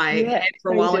in my Yeah, head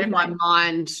for a so while, the in my same.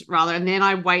 mind rather, and then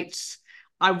I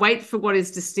wait for what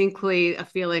is distinctly a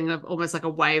feeling of almost like a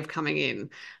wave coming in.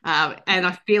 And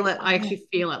I feel it, I Oh. actually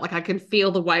feel it. Like I can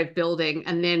feel the wave building.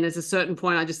 And then there's a certain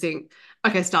point I just think,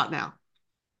 okay, start now.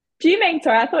 Do you mean,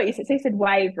 sorry, I thought you said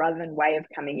wave rather than wave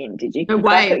coming in, did you? A Because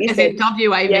I wave, thought you as said, in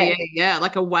WAVE, yeah, yeah,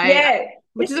 like a wave, yeah.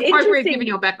 which It's is appropriate given interesting.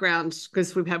 your background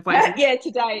because we have waves. Yeah,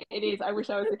 today it is. I wish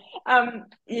I was.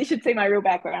 You should see my real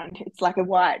background. It's like a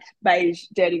white, beige,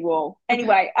 dirty wall. Okay.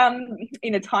 Anyway,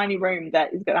 in a tiny room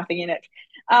that has got nothing in it.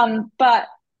 But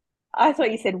I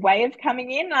thought you said wave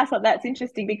coming in. I thought that's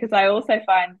interesting because I also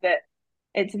find that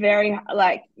it's very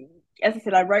like, as I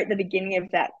said, I wrote the beginning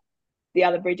of that the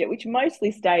other Bridget, which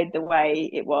mostly stayed the way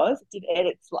it was.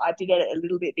 I did edit a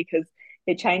little bit because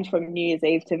it changed from New Year's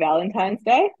Eve to Valentine's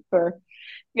Day for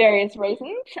various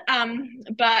reasons.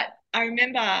 But I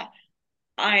remember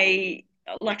I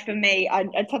like for me, I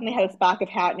suddenly had a spark of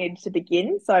how it needed to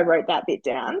begin, so I wrote that bit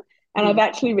down. And I've Mm.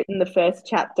 actually written the first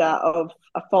chapter of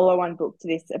a follow-on book to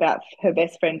this about her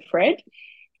best friend Fred,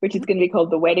 which is going to be called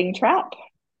The Wedding Trap.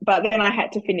 But then I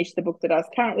had to finish the book that I was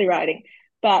currently writing.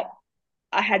 But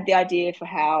I had the idea for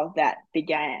how that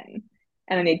began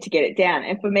and I need to get it down.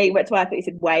 And for me, that's why I thought you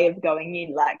said way of going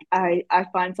in. Like I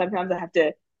find sometimes I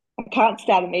can't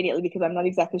start immediately because I'm not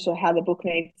exactly sure how the book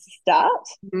needs to start.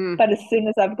 Mm. But as soon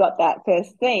as I've got that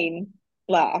first scene,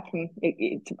 like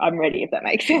I'm ready, if that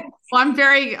makes sense. Well, I'm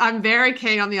very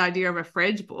keen on the idea of a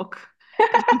Fred book.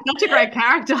 She's such a great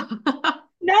character.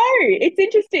 No, it's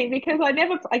interesting because I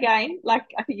never, again, like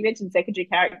I think you mentioned secondary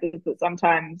characters that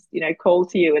sometimes, call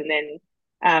to you and then,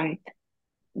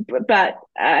 but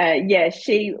yeah,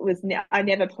 I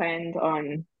never planned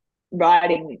on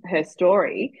writing her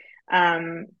story.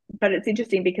 But it's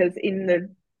interesting because in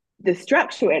the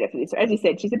structural edit for this, as you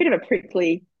said, she's a bit of a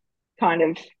prickly kind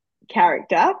of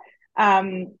character.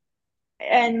 Um,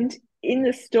 and in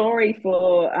the story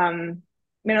for,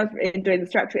 when I was doing the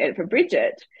structural edit for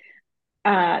Bridget,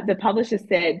 the publisher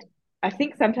said, I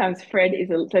think sometimes so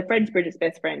Fred's Bridget's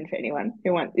best friend for anyone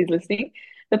is listening.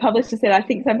 The publisher said, I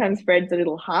think sometimes Fred's a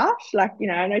little harsh. Like,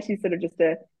 I know she's sort of just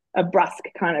a brusque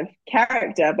kind of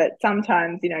character, but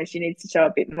sometimes, she needs to show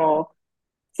a bit more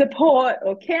support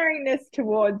or caringness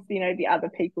towards, the other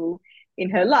people in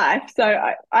her life. So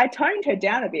I toned her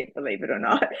down a bit, believe it or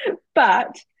not.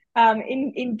 But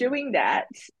in doing that,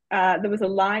 there was a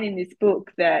line in this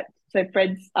book that, so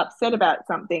Fred's upset about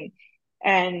something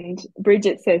and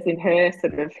Bridget says in her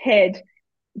sort of head,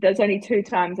 there's only two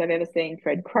times I've ever seen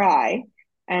Fred cry.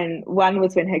 And one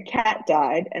was when her cat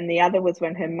died, and the other was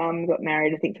when her mum got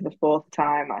married, I think for the fourth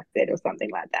time, I said, or something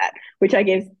like that, which I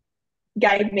guess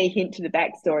gave me a hint to the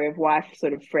backstory of why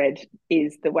sort of Fred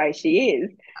is the way she is.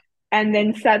 And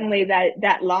then suddenly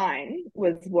that line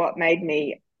was what made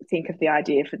me think of the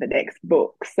idea for the next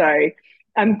book. So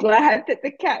I'm glad that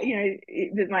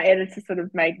that my editor sort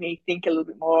of made me think a little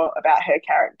bit more about her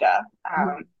character.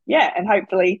 Yeah, and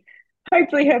hopefully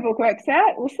her book works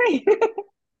out. We'll see.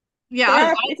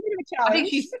 Yeah, It's a bit of a I think challenge.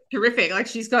 she's terrific. Like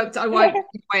she's got, I won't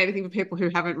give away anything for people who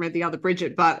haven't read the other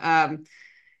Bridget, but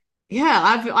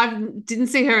yeah, I've didn't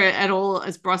see her at all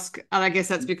as brusque, and I guess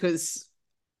that's because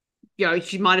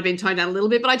she might have been toned down a little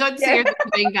bit, but I don't see her Yeah,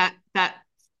 being that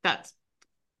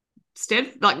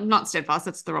like not steadfast.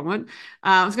 That's the wrong word.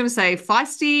 I was going to say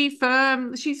feisty,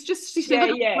 firm. She seems yeah,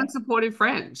 like a yeah. fun, supportive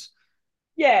friend.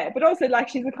 Yeah, but also like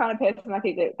she's the kind of person I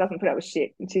think that doesn't put up with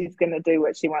shit and she's gonna do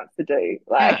what she wants to do. Yeah,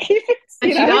 Like if it's,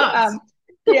 and she does.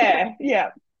 yeah, yeah.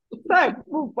 So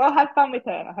we'll have fun with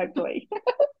her, hopefully.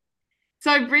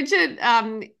 So Bridget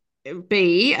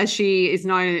B, as she is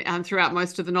known throughout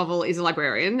most of the novel, is a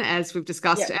librarian, as we've Yeah.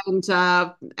 discussed,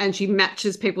 and she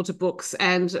matches people to books,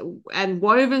 and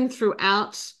woven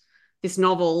throughout this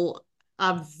novel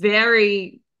are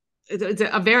various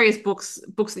books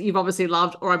that you've obviously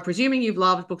loved, or I'm presuming you've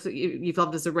loved, books that you've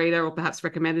loved as a reader, or perhaps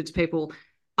recommended to people.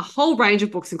 A whole range of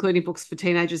books, including books for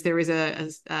teenagers. There is a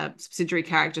subsidiary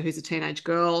character who's a teenage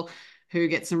girl who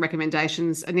gets some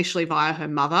recommendations initially via her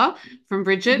mother from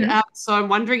Bridget. Mhm. So I'm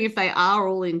wondering if they are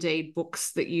all indeed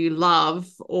books that you love,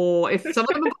 or if some of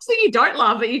them are books that you don't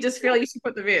love, but you just feel you should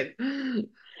put them in.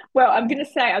 Well, I'm going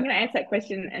to answer that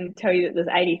question and tell you that there's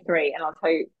 83, and I'll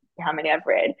tell you how many I've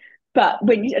read. But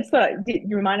when you, it's sort of,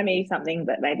 you reminded me of something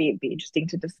that maybe it'd be interesting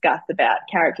to discuss about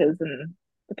characters and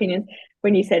opinions.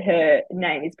 When you said her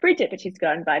name is Bridget, but she's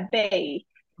gone by B.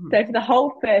 So for the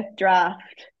whole first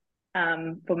draft,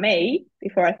 for me,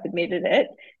 before I submitted it,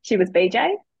 she was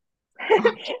BJ.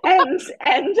 And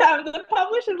the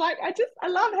publisher's like, I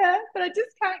love her, but I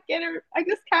just can't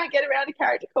get around a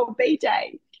character called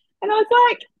BJ. And I was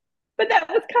like, but that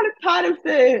was kind of part of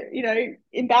the,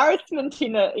 embarrassment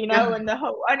in it, Yeah. and the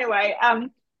whole, anyway.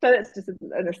 So that's just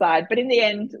an aside. But in the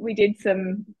end, we did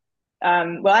some,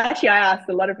 well, actually, I asked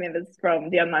a lot of members from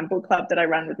the online book club that I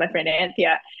run with my friend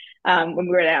Anthea, when we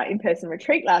were at our in-person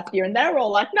retreat last year, and they were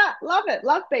all like, nah, love it,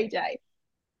 love BJ.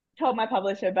 Told my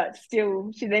publisher, but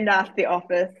still, she then asked the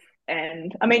office.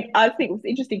 And I mean, I think it was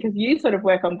interesting because you sort of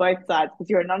work on both sides because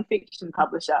you're a nonfiction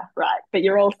publisher, right? But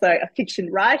you're also a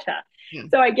fiction writer. Yeah.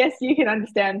 So I guess you can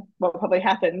understand what probably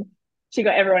happened. She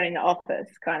got everyone in the office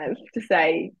kind of to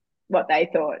say what they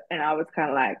thought. And I was kind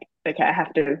of like, okay,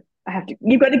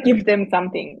 you've got to give them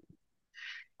something.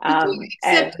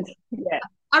 Except And yeah.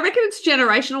 I reckon it's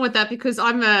generational with that because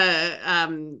I'm a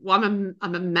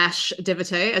MASH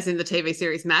devotee, as in the TV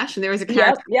series MASH, and there is a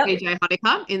character Yep. BJ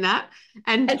Honeycutt in that,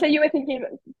 and And so you were thinking,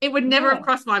 it would never yeah, have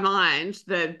crossed my mind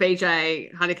that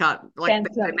BJ Honeycutt like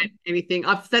they meant anything.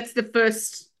 That's the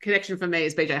first connection for me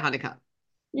is BJ Honeycutt.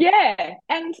 yeah.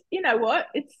 And you know what?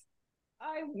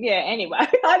 Yeah, anyway,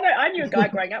 I knew a guy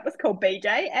growing up was called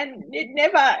BJ, and we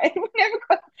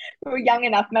were young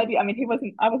enough. Maybe, I mean,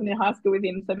 I wasn't in high school with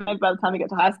him, so maybe by the time he got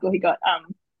to high school, he got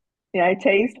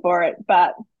teased for it.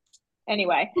 But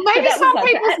anyway, Well, so maybe that was some that.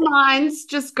 people's minds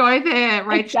just go there,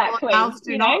 Rachel, and Exactly, ours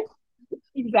do not.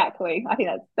 exactly. I think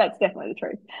that's definitely the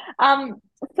truth.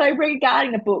 So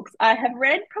regarding the books, I have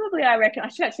read probably, I reckon I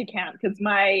should actually count because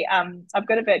my I've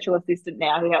got a virtual assistant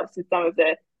now who helps with some of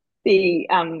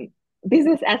the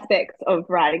business aspects of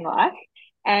writing life,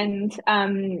 and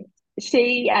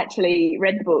she actually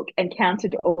read the book and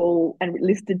counted all and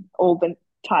listed all the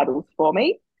titles for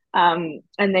me. And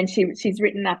then she's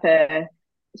written up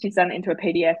she's done it into a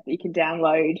PDF that you can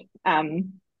download.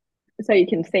 So you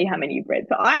can see how many you've read.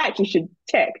 So I actually should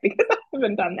check because I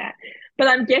haven't done that. But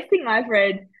I'm guessing I've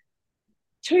read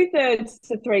 2/3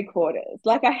 to 3/4.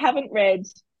 Like I haven't read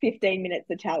 15 minutes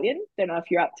Italian. Don't know if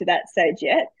you're up to that stage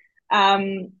yet.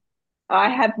 I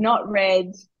have not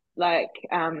read like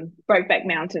Brokeback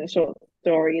Mountain, a short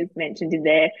story is mentioned in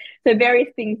there. So various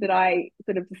things that I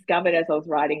sort of discovered as I was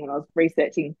writing when I was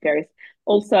researching various.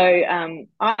 Also, I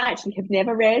actually have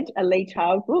never read a Lee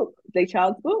Child's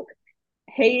book.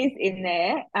 He is in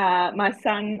there. My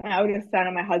son, my oldest son,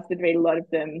 and my husband read a lot of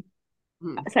them.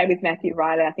 Same with Matthew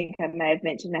Riley. I think I may have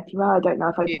mentioned Matthew Riley. I don't know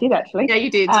if I did actually. Yeah, you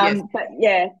did. Yes. But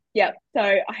yeah. So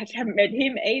I haven't read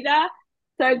him either.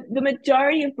 So the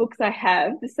majority of books I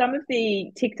have, some of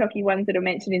the TikToky ones that are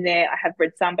mentioned in there, I have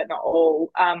read some, but not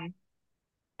all.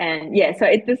 And yeah, so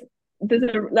it's just there's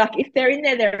like if they're in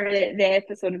there, they're there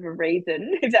for sort of a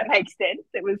reason, if that makes sense.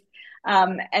 It was,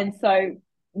 and so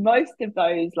most of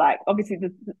those, like obviously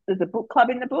there's a book club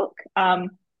in the book.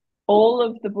 All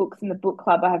of the books in the book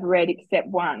club I have read except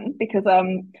one because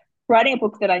writing a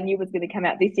book that I knew was going to come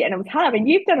out this year, and it was hard. And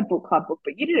you've done a book club book,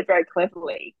 but you did it very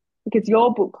cleverly because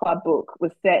your book club book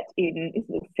was set in, is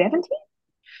it the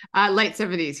 70s? Late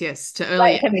 70s, yes, to early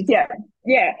Late 70s,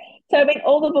 yeah. So I mean,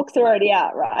 all the books are already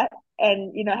out, right?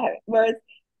 And whereas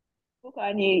the book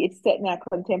I knew it's set in our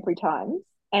contemporary times,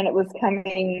 and it was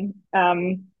coming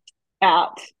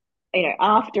out,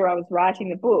 after I was writing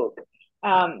the book.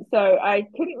 So I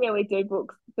couldn't really do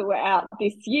books that were out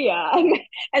this year.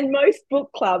 And most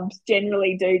book clubs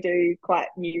generally do quite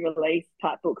new release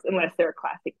type books, unless they're a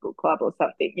classic book club or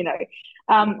something,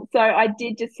 So I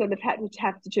did just sort of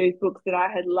have to choose books that I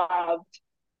had loved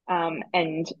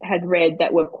and had read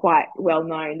that were quite well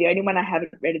known. The only one I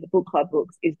haven't read of the book club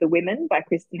books is The Women by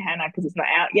Kristen Hanna because it's not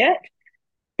out yet.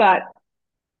 But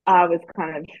I was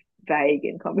kind of vague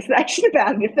in conversation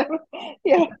about it.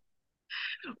 Yeah.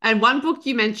 And one book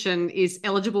you mentioned is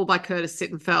Eligible by Curtis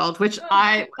Sittenfeld, which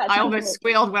I almost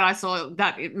squealed when I saw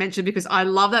that it mentioned because I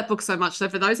love that book so much. So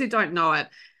for those who don't know it,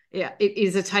 yeah, it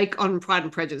is a take on Pride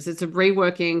and Prejudice. It's a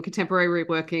contemporary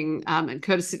reworking, and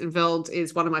Curtis Sittenfeld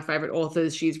is one of my favorite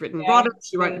authors. She's written Rodden,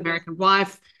 she wrote American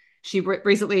Wife. She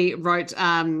recently wrote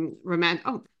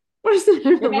What is the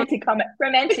name of the book?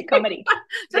 Romantic comedy.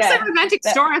 That's a Yeah. romantic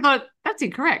That, story. I thought that's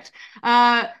incorrect.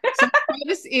 So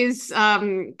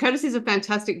Curtis is a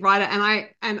fantastic writer,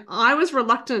 and I was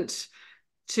reluctant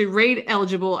to read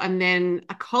Eligible, and then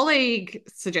a colleague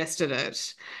suggested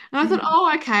it, and I thought, mm.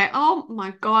 oh, okay, oh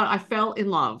my God, I fell in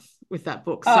love with that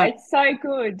book. Oh, So it's so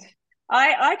good.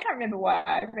 I can't remember why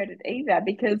I read it either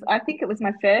because I think it was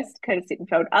my first Curtis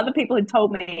Sittenfeld. Other people had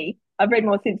told me, I've read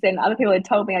more since then. Other people had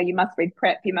told me, oh, you must read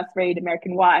Prep, you must read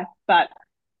American Wife, but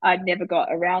I'd never got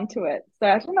around to it. So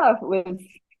I don't know if it was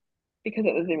because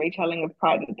it was a retelling of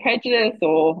Pride and Prejudice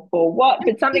or what,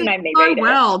 but she something did made me so read it.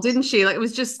 well, didn't she? Like it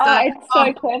was just Oh, that. it's Oh,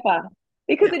 so clever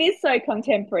because yeah. it is so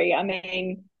contemporary. I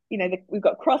mean, we've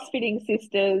got cross-fitting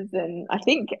sisters, and I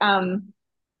think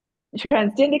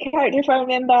transgender character, if I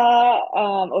remember,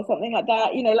 or something like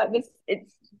that. Like this,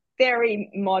 it's very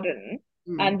modern,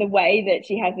 Mm. and the way that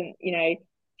she hasn't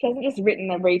just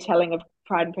written a retelling of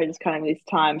Pride and Prejudice kind of this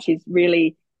time. She's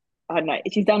really, I don't know,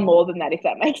 she's done more than that, if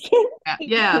that makes sense, Yeah.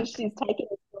 Yeah. because she's taken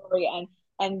the story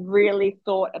and really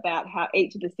thought about how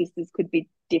each of the sisters could be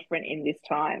different in this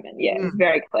time, and yeah, it was Mm.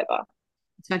 very clever.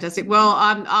 It's fantastic. Well,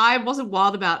 I wasn't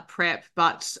wild about Prep,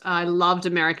 but I loved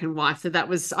American Wife. So that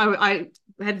was I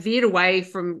had veered away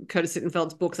from Curtis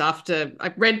Sittenfeld's books after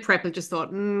I read Prep and just thought,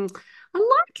 I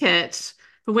like it.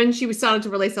 But when she started to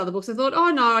release other books, I thought,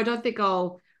 oh no, I don't think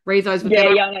I'll read those. But then Yeah, I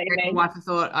read yeah, I know what you American mean. Wife and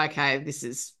thought, okay, this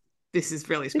is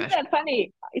really Isn't special. that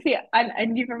funny? You see, and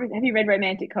have you read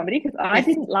romantic comedy? Because I Yes.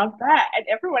 didn't love that, and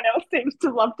everyone else seems to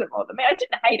love it more than me. I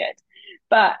didn't hate it,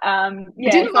 but I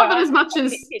yeah. didn't So love it I as think much I'm a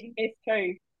bit as hit and miss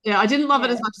too. yeah, I didn't love it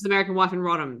Yeah, as much as American Wife and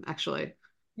Rodham, actually.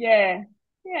 yeah,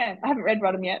 yeah. I haven't read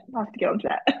Rodham yet. I'll have to get onto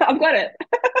that. I've got it.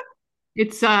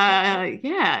 It's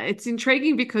yeah, it's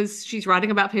intriguing because she's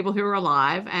writing about people who are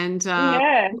alive, and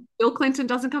Yeah. Bill Clinton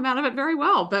doesn't come out of it very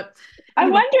well. But I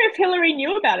anyway, wonder if Hillary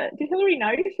knew about it. Did Hillary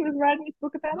know she was writing this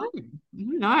book about no, it?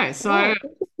 who knows? Oh, So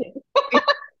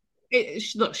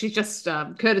interesting. look, she's just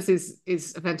Curtis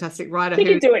is a fantastic writer She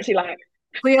can who's do what she likes.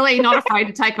 clearly not afraid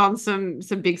to take on some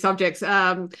big subjects.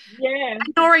 Yeah.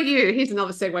 Nor are you. Here's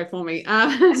another segue for me.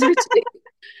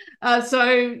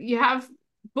 So you have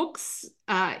books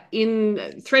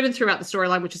in threaded throughout the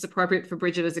storyline, which is appropriate for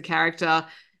Bridget as a character.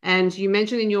 And you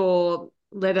mentioned in your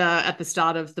letter at the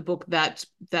start of the book that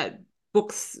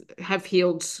books have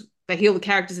healed. They heal the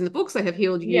characters in the books. They have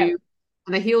healed Yeah. you,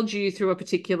 and they healed you through a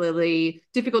particularly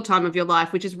difficult time of your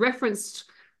life, which is referenced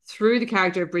through the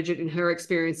character of Bridget in her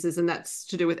experiences, and that's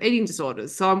to do with eating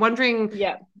disorders. So I'm wondering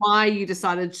Yeah. why you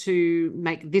decided to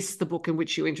make this the book in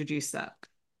which you introduce that.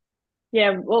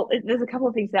 Yeah, well, there's a couple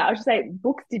of things there. I should say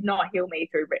books did not heal me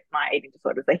through my eating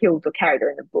disorders. They healed the character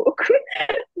in the book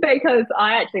because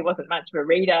I actually wasn't much of a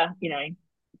reader,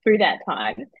 through that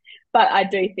time. But I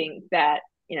do think that,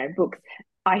 books,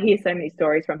 I hear so many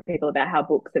stories from people about how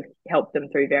books have helped them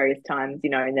through various times,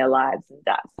 in their lives and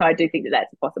that. So I do think that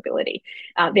that's a possibility.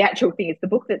 The actual thing is the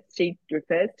book that she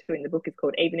refers to in the book is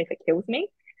called Even If It Kills Me.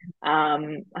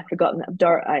 I've forgotten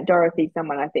Dorothy,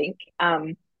 someone, I think.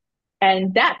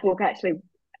 And that book actually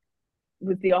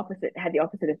was the opposite, had the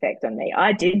opposite effect on me.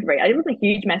 I did read, I wasn't a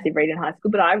huge, massive reader in high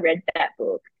school, but I read that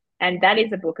book. And that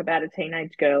is a book about a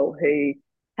teenage girl who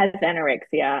has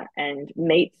anorexia and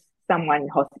meets someone in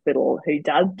hospital who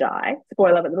does die.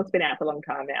 Spoiler, but the book's been out for a long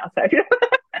time now.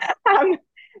 So,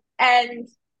 and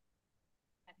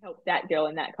helped that girl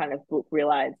in that kind of book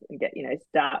realize and get,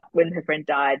 start when her friend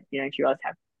died, she realized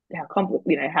how complex,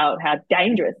 how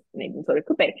dangerous and even sort of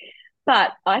could be.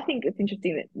 But I think it's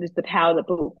interesting that there's the power of the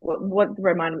book. What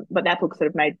that book sort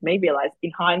of made me realize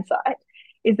in hindsight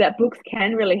is that books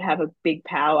can really have a big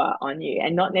power on you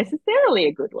and not necessarily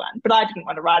a good one. But I didn't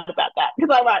want to write about that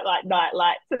because I write like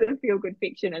nightlight sort of feel good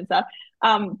fiction and stuff.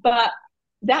 But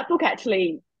that book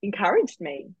actually encouraged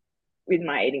me with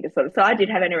my eating disorder. So I did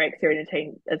have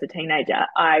anorexia as a teenager.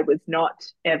 I was not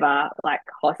ever like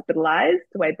hospitalized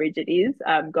the way Bridget is.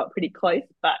 Got pretty close,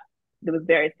 but there was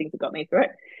various things that got me through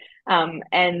it.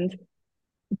 And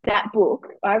that book,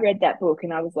 I read that book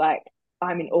and I was like,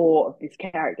 I'm in awe of this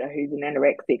character who's an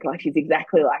anorexic. Like she's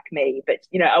exactly like me. But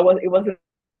it wasn't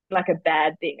like a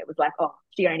bad thing. It was like, oh,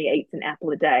 she only eats an apple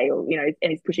a day, or and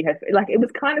he's pushing her. Like it was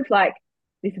kind of like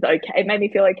this is okay. It made me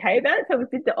feel okay about it. So it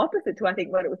was the opposite to I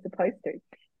think what it was supposed to.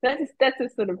 That's a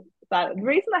sort of the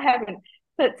reason I haven't.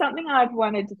 So it's something I've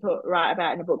wanted to write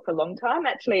about in a book for a long time.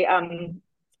 Actually,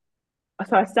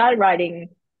 so I started writing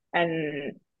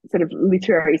and sort of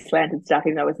literary slanted stuff,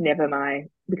 even though it was never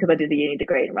because I did a uni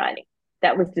degree in writing.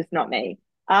 That was just not me.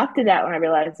 After that, when I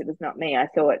realized it was not me, I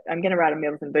thought I'm going to write a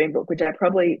Mills and Boon book, which I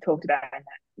probably talked about in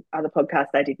that other podcast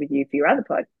I did with you for your other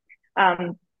pod.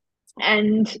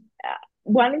 And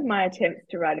one of my attempts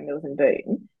to write a Mills and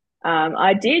Boon,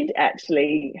 I did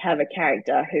actually have a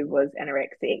character who was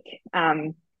anorexic.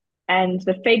 And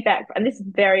the feedback, and this is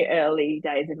very early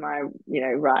days of my,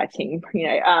 writing,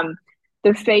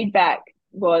 the feedback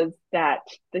was that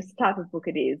this type of book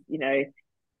it is,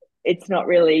 it's not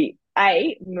really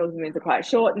Mills and Moons are quite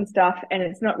short and stuff, and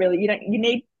it's not really you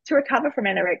need to recover from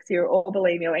anorexia or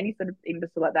bulimia or any sort of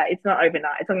imbecile like that. It's not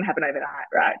overnight. It's not going to happen overnight,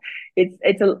 right?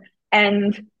 It's a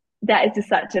and that is just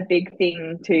such a big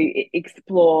thing to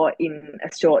explore in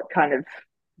a short kind of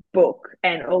book,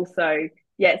 and also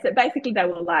yeah. So basically, they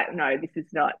were like, no, this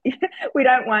is not. We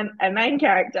don't want a main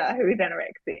character who is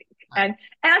anorexic, and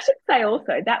I should say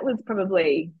also that was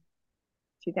probably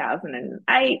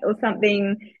 2008 or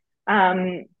something.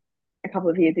 A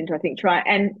couple of years into, I think,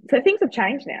 and so things have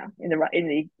changed now in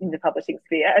the publishing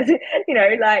sphere,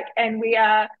 and we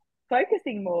are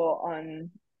focusing more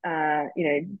on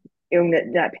illness,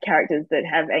 characters that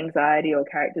have anxiety or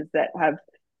characters that have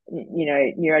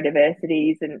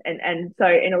neurodiversities and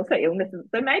also illnesses.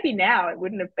 So maybe now it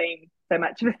wouldn't have been so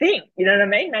much of a thing. You know what I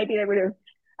mean? Maybe they would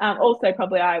have. Also,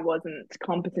 probably I wasn't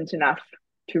competent enough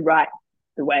to write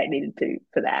the way I needed to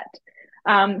for that.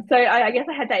 So I guess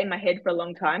I had that in my head for a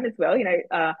long time as well.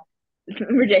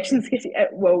 Rejection sketching.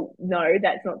 Well, no,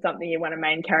 that's not something you want a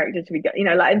main character to be.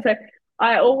 And so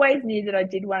I always knew that I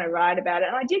did want to write about it,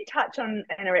 and I did touch on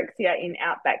anorexia in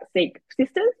Outback Sikh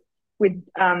Sisters. With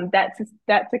that's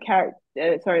a character.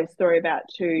 A story about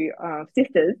two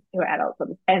sisters who are adults,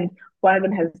 and one of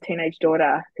them has a teenage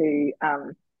daughter who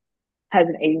has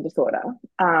an eating disorder.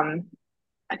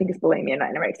 I think it's bulimia and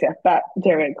anorexia, but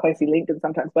they're very closely linked in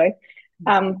sometimes way.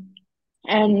 And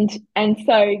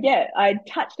so yeah, I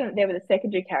touched on it there with a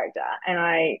secondary character, and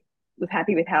I was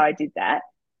happy with how I did that.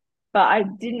 But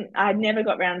I never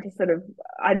got around to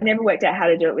I'd never worked out how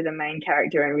to do it with a main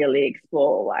character and really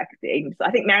explore like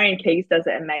I think Marion Keyes does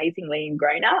it amazingly in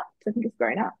Grown Ups. I think it's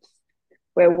Grown Ups,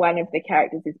 where one of the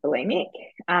characters is bulimic.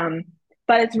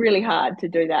 But it's really hard to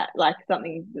do that, like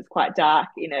something that's quite dark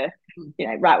in a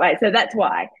right way. So that's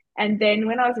why. And then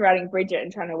when I was writing Bridget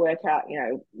and trying to work out,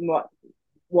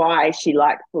 why she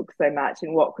liked books so much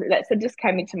and that just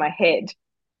came into my head.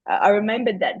 I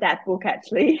remembered that book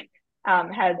actually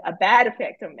had a bad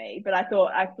effect on me, but I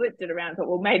flipped it around and thought,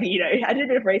 well, maybe, I did a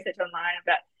bit of research online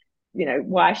about,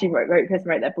 why she wrote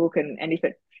that book and if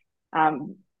it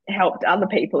helped other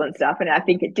people and stuff. And I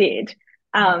think it did.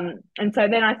 And so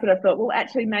then I sort of thought, well,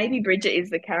 actually, maybe Bridget is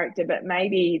the character, but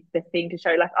maybe the thing to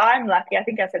show, like, I'm lucky. I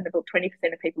think I said in the book 20%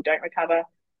 of people don't recover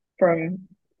from,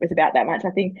 it's about that much.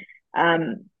 I think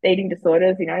eating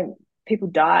disorders, people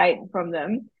die from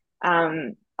them.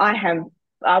 I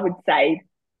would say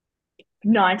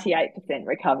 98%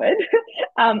 recovered.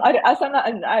 I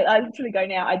literally go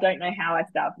now, I don't know how I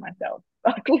starved myself.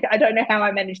 I don't know how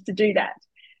I managed to do that.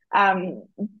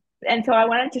 And so I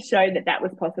wanted to show that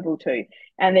was possible too,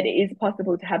 and that it is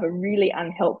possible to have a really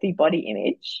unhealthy body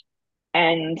image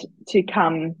and to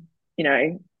come,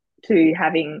 to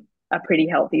having a pretty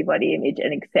healthy body image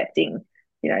and accepting,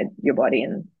 your body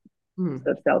and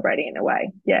sort of celebrating in a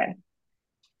way. Yeah.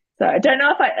 So I don't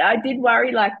know if I did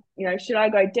worry, like, should I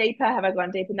go deeper? Have I gone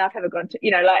deep enough? Have I gone to,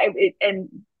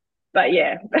 but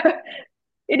yeah,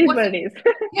 it is what it is.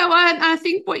 Yeah, well, I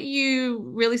think what you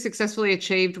really successfully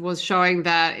achieved was showing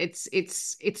that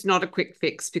it's not a quick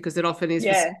fix, because it often is.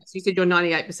 Yeah. You said you're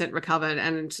 98% recovered,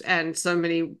 and so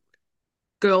many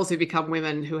girls who become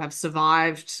women who have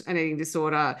survived an eating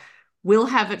disorder will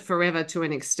have it forever to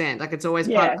an extent. Like, it's always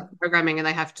part of programming, and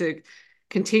they have to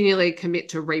continually commit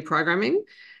to reprogramming.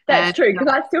 That's true, because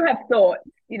I still have thoughts,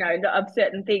 of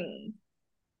certain things.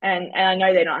 And I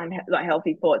know they're not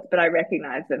healthy thoughts, but I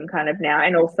recognize them kind of now.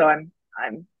 And also I'm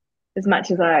as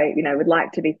much as I, would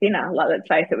like to be thinner, like, let's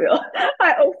face it,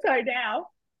 I also now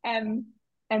am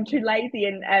too lazy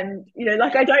and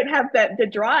like, I don't have the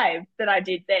drive that I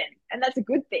did then. And that's a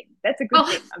good thing. That's a good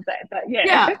thing, I'm saying. But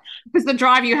yeah, because the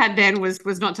drive you had then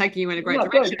was not taking you in a great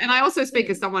direction. Good. And I also speak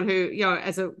as someone who,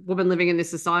 as a woman living in this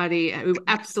society, who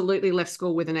absolutely left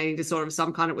school with an eating disorder of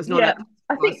some kind. It was not.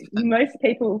 I think most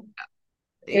people.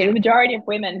 Yeah, the majority of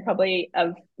women probably I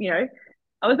was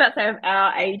about to say of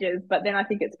our ages, but then I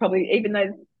think it's probably, even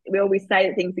though we always say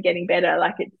that things are getting better,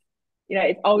 like, it's,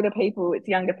 it's older people, it's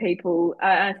younger people.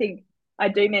 I think I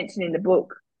do mention in the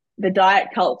book the diet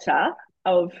culture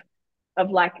of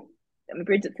like, I mean,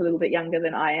 Bridget's a little bit younger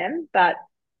than I am, but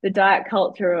the diet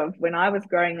culture of when I was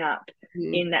growing up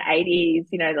in the 80s,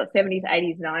 the 70s,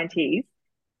 80s, 90s,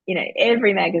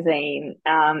 every magazine,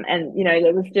 and,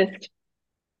 there was just,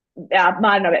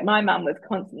 my mum was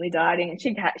constantly dieting, and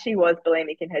she was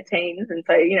bulimic in her teens, and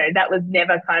so that was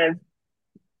never kind of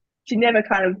she never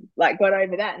kind of like got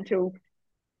over that until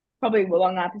probably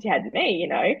long after she had me,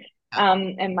 Yeah.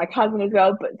 and my cousin as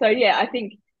well. But so yeah, I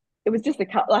think it was just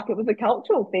like it was a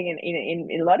cultural thing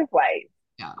in a lot of ways.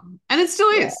 Yeah. And it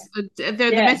still Yeah, is. The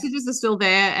yeah, messages are still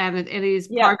there, and it is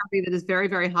yeah, programming that is very,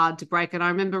 very hard to break. And I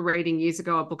remember reading years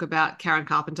ago a book about Karen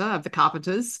Carpenter of the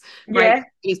Carpenters, great yeah,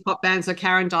 80s pop band. So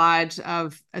Karen died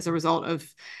as a result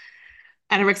of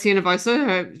anorexia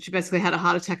nervosa. She basically had a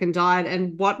heart attack and died.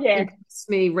 And what yeah. impressed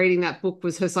me reading that book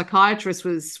was her psychiatrist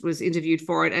was interviewed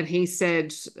for it, and he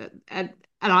said an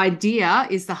idea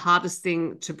is the hardest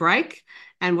thing to break,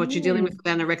 and what you're dealing with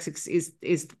Mm, anorexics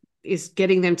is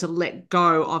getting them to let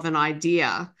go of an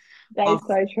idea that of is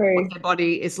so what true. their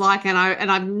body is like. And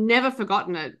I've never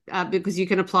forgotten it, because you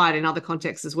can apply it in other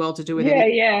contexts as well to do with Yeah,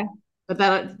 any. yeah, But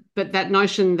that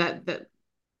notion that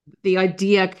the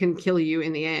idea can kill you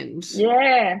in the end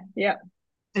yeah, yeah.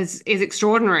 is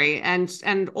extraordinary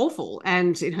and awful,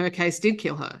 and in her case did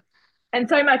kill her. And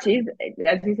so much is,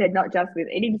 as you said, not just with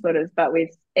eating disorders, but with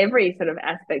every sort of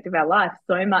aspect of our life.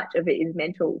 So much of it is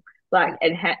mental, like,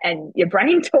 and your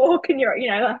brain talk and your,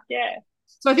 like, yeah,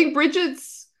 So I think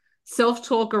Bridget's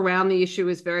self-talk around the issue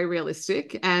is very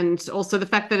realistic, and also the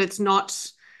fact that it's not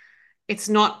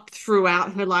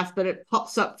throughout her life, but it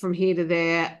pops up from here to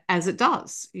there as it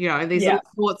does. These yeah, little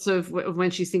thoughts of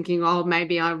when she's thinking, oh,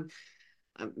 maybe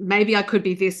I could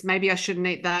be this, maybe I shouldn't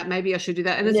eat that, maybe I should do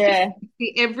that. And it's just yeah,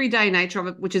 the everyday nature of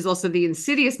it, which is also the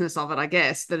insidiousness of it, I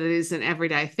guess, that it is an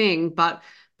everyday thing. But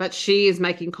she is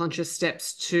making conscious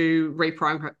steps to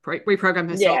reprogram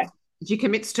herself. yeah, She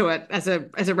commits to it as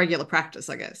a regular practice,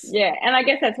 I guess. yeah. And I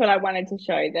guess that's what I wanted to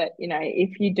show, that,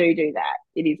 if you do that,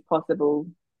 it is possible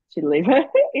to live,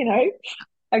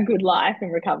 a good life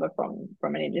and recover from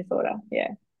an eating disorder. Yeah.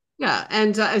 Yeah,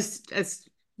 and as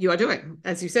you are doing,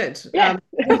 as you said. Yeah.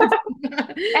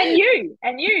 And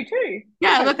you too,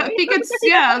 Yeah, look, I hopefully. think it's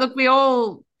yeah, look,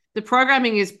 the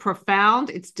programming is profound,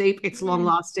 it's deep, it's long Mm,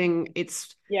 lasting,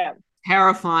 it's yeah.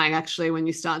 terrifying actually when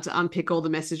you start to unpick all the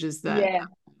messages that Yeah.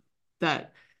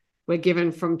 that we're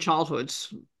given from childhood,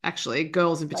 actually,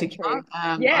 girls in So particular.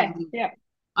 true. Yeah. Yeah.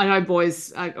 I know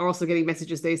boys are also getting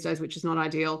messages these days, which is not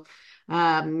ideal.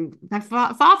 Far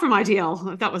from ideal.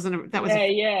 If that was a Yeah.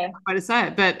 Yeah. way to say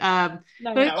it, but No,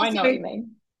 but it's no, I know what also you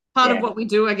mean. part of Yeah. what we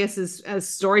do, I guess, as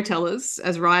storytellers,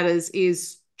 as writers,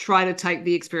 is try to take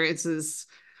the experiences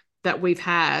that we've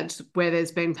had where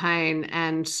there's been pain,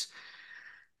 and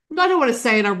I don't want to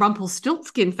say in a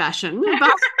Rumpelstiltskin fashion,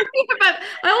 but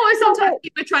I always Love sometimes it.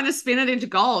 think we're trying to spin it into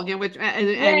gold, Yeah.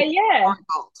 and Yeah.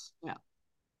 gold. Yeah.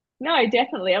 No,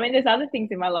 definitely. I mean, there's other things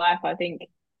in my life, I think,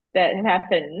 that have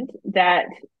happened that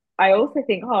I also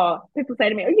think, oh, people say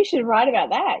to me, oh, you should write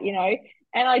about that.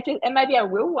 And and maybe I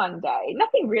will one day.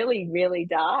 Nothing really, really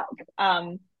dark.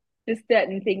 Just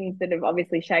certain things that have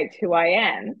obviously shaped who I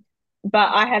am. But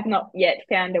I have not yet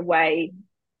found a way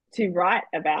to write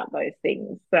about those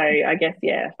things. So I guess,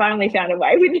 yeah, finally found a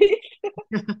way with this.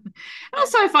 I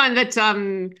also find that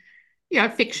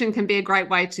fiction can be a great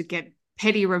way to get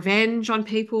petty revenge on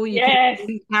people. You can Yes,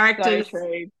 see so characters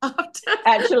true. after.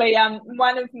 Actually,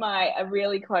 one of a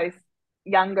really close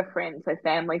younger friend, so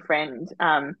family friend,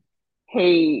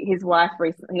 his wife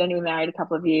recently, he'd only been married a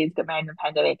couple of years, got married in the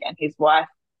pandemic, and his wife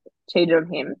cheated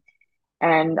on him.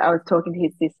 And I was talking to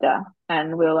his sister,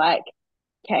 and we were like,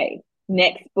 okay,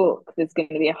 next book, there's going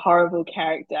to be a horrible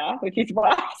character with his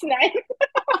wife's name.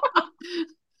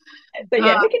 So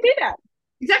yeah, Uh, we can do that.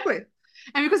 exactly.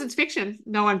 And because it's fiction,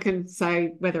 no one can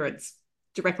say whether it's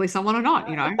directly someone or not,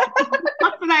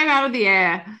 Pluck the name out of the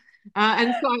air.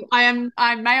 And so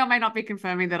I may or may not be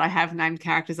confirming that I have named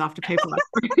characters after people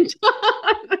I've friend.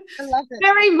 I love it.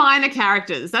 Very minor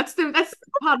characters. That's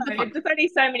part of the fun. There's only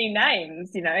so many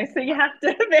names, so you have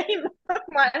to be what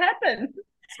might happen.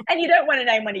 And you don't want to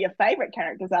name one of your favorite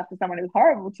characters after someone who's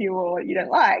horrible to you or you don't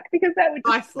like, because that would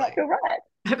just not Precisely. feel right.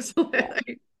 Yeah.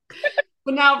 Absolutely.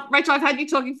 Well, now, Rachel, I've had you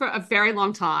talking for a very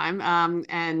long time,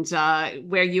 and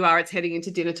where you are, it's heading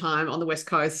into dinner time on the West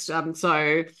Coast.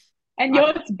 So And I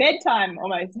yours bedtime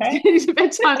almost, hey? it's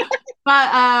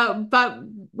bedtime. But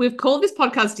we've called this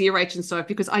podcast Dear Rach and Soph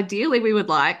because ideally we would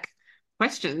like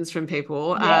questions from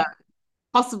people, Yeah.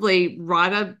 possibly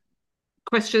writer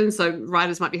questions. So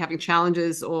writers might be having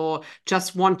challenges or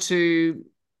just want to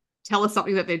tell us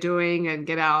something that they're doing and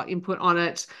get our input on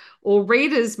it. Or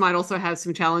readers might also have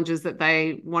some challenges that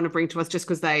they want to bring to us just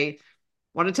because they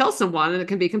want to tell someone, and it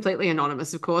can be completely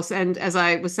anonymous, of course. And as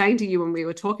I was saying to you when we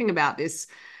were talking about this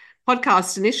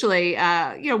podcast initially,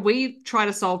 we try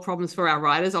to solve problems for our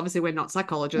writers. Obviously, we're not Yeah.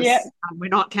 psychologists, we're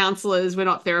not counselors, we're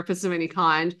not therapists of any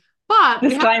kind, but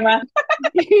Disclaimer.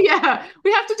 yeah,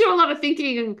 we have to do a lot of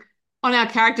thinking on our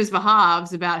characters'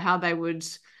 behalves about how they would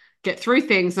get through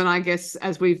things. And I guess,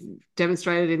 as we've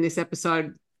demonstrated in this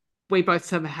episode, we both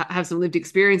have some lived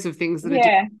experience of things that are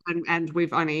Yeah. different, and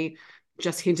we've only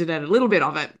just hinted at a little bit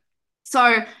of it.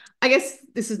 So I guess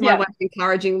this is my way Yeah. of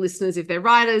encouraging listeners, if they're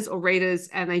writers or readers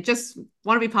and they just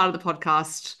want to be part of the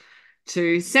podcast,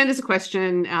 to send us a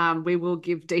question. We will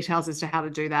give details as to how to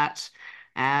do that.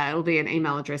 It'll be an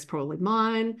email address, probably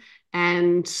mine,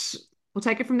 and we'll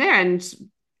take it from there. And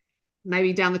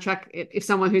maybe down the track, if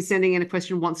someone who's sending in a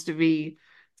question wants to be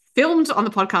filmed on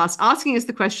the podcast, asking us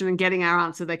the question and getting our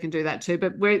answer, they can do that too.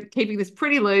 But we're keeping this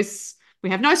pretty loose. We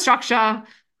have no structure.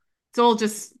 It's all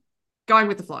just going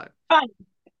with the flow. Fun.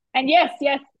 And yes,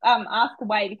 yes, ask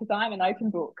away because I'm an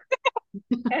open book.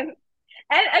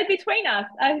 And between us,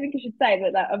 I think I should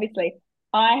say that obviously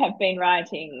I have been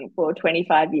writing for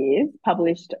 25 years,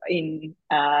 published in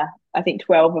I think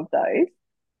 12 of those,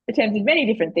 attempted many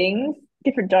different things,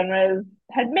 different genres,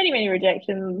 had many, many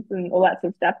rejections and all that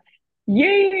sort of stuff.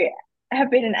 You have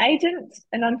been an agent,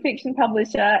 a non-fiction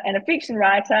publisher, and a fiction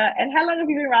writer. And how long have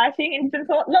you been writing? And you've done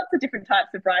lots of different types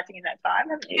of writing in that time,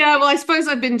 haven't you? Yeah, well, I suppose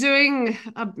I've been doing.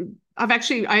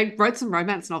 I wrote some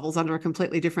romance novels under a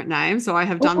completely different name, so I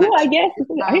have done that. Oh, I guess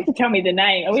I need to tell me the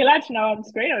name. Are we allowed to know on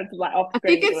screen, or it's like off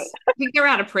screen? I think they're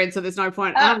out of print, so there's no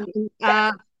point.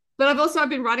 But I've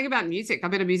been writing about music.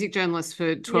 I've been a music journalist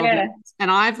for 12 years,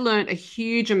 and I've learned a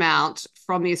huge amount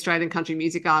from the Australian country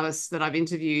music artists that I've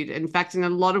interviewed. In fact, in a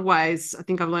lot of ways, I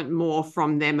think I've learned more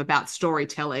from them about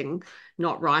storytelling,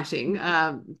 not writing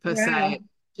per se,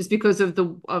 just because of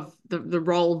the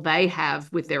role they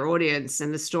have with their audience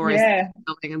and the stories they're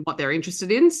telling and what they're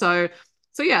interested in. So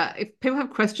yeah, if people have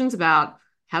questions about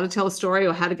how to tell a story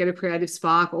or how to get a creative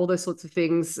spark, all those sorts of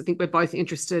things, I think we're both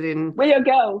interested in. We're your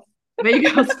girls. There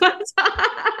you go.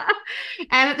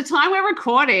 And at the time we're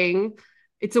recording,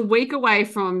 it's a week away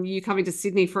from you coming to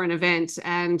Sydney for an event,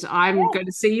 and I'm going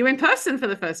to see you in person for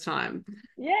the first time.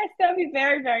 Yes, that'll be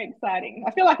very, very exciting.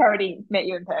 I feel like I already met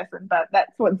you in person, but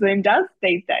that's what Zoom does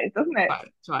these days, doesn't it?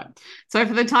 Right. So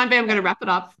for the time being, I'm going to wrap it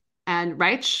up. And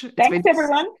Rach, it's thanks,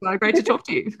 everyone. So great to talk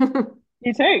to you.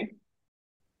 You too.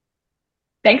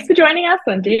 Thanks for joining us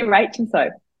on Dear Rach and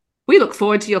So. We look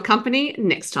forward to your company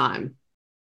next time.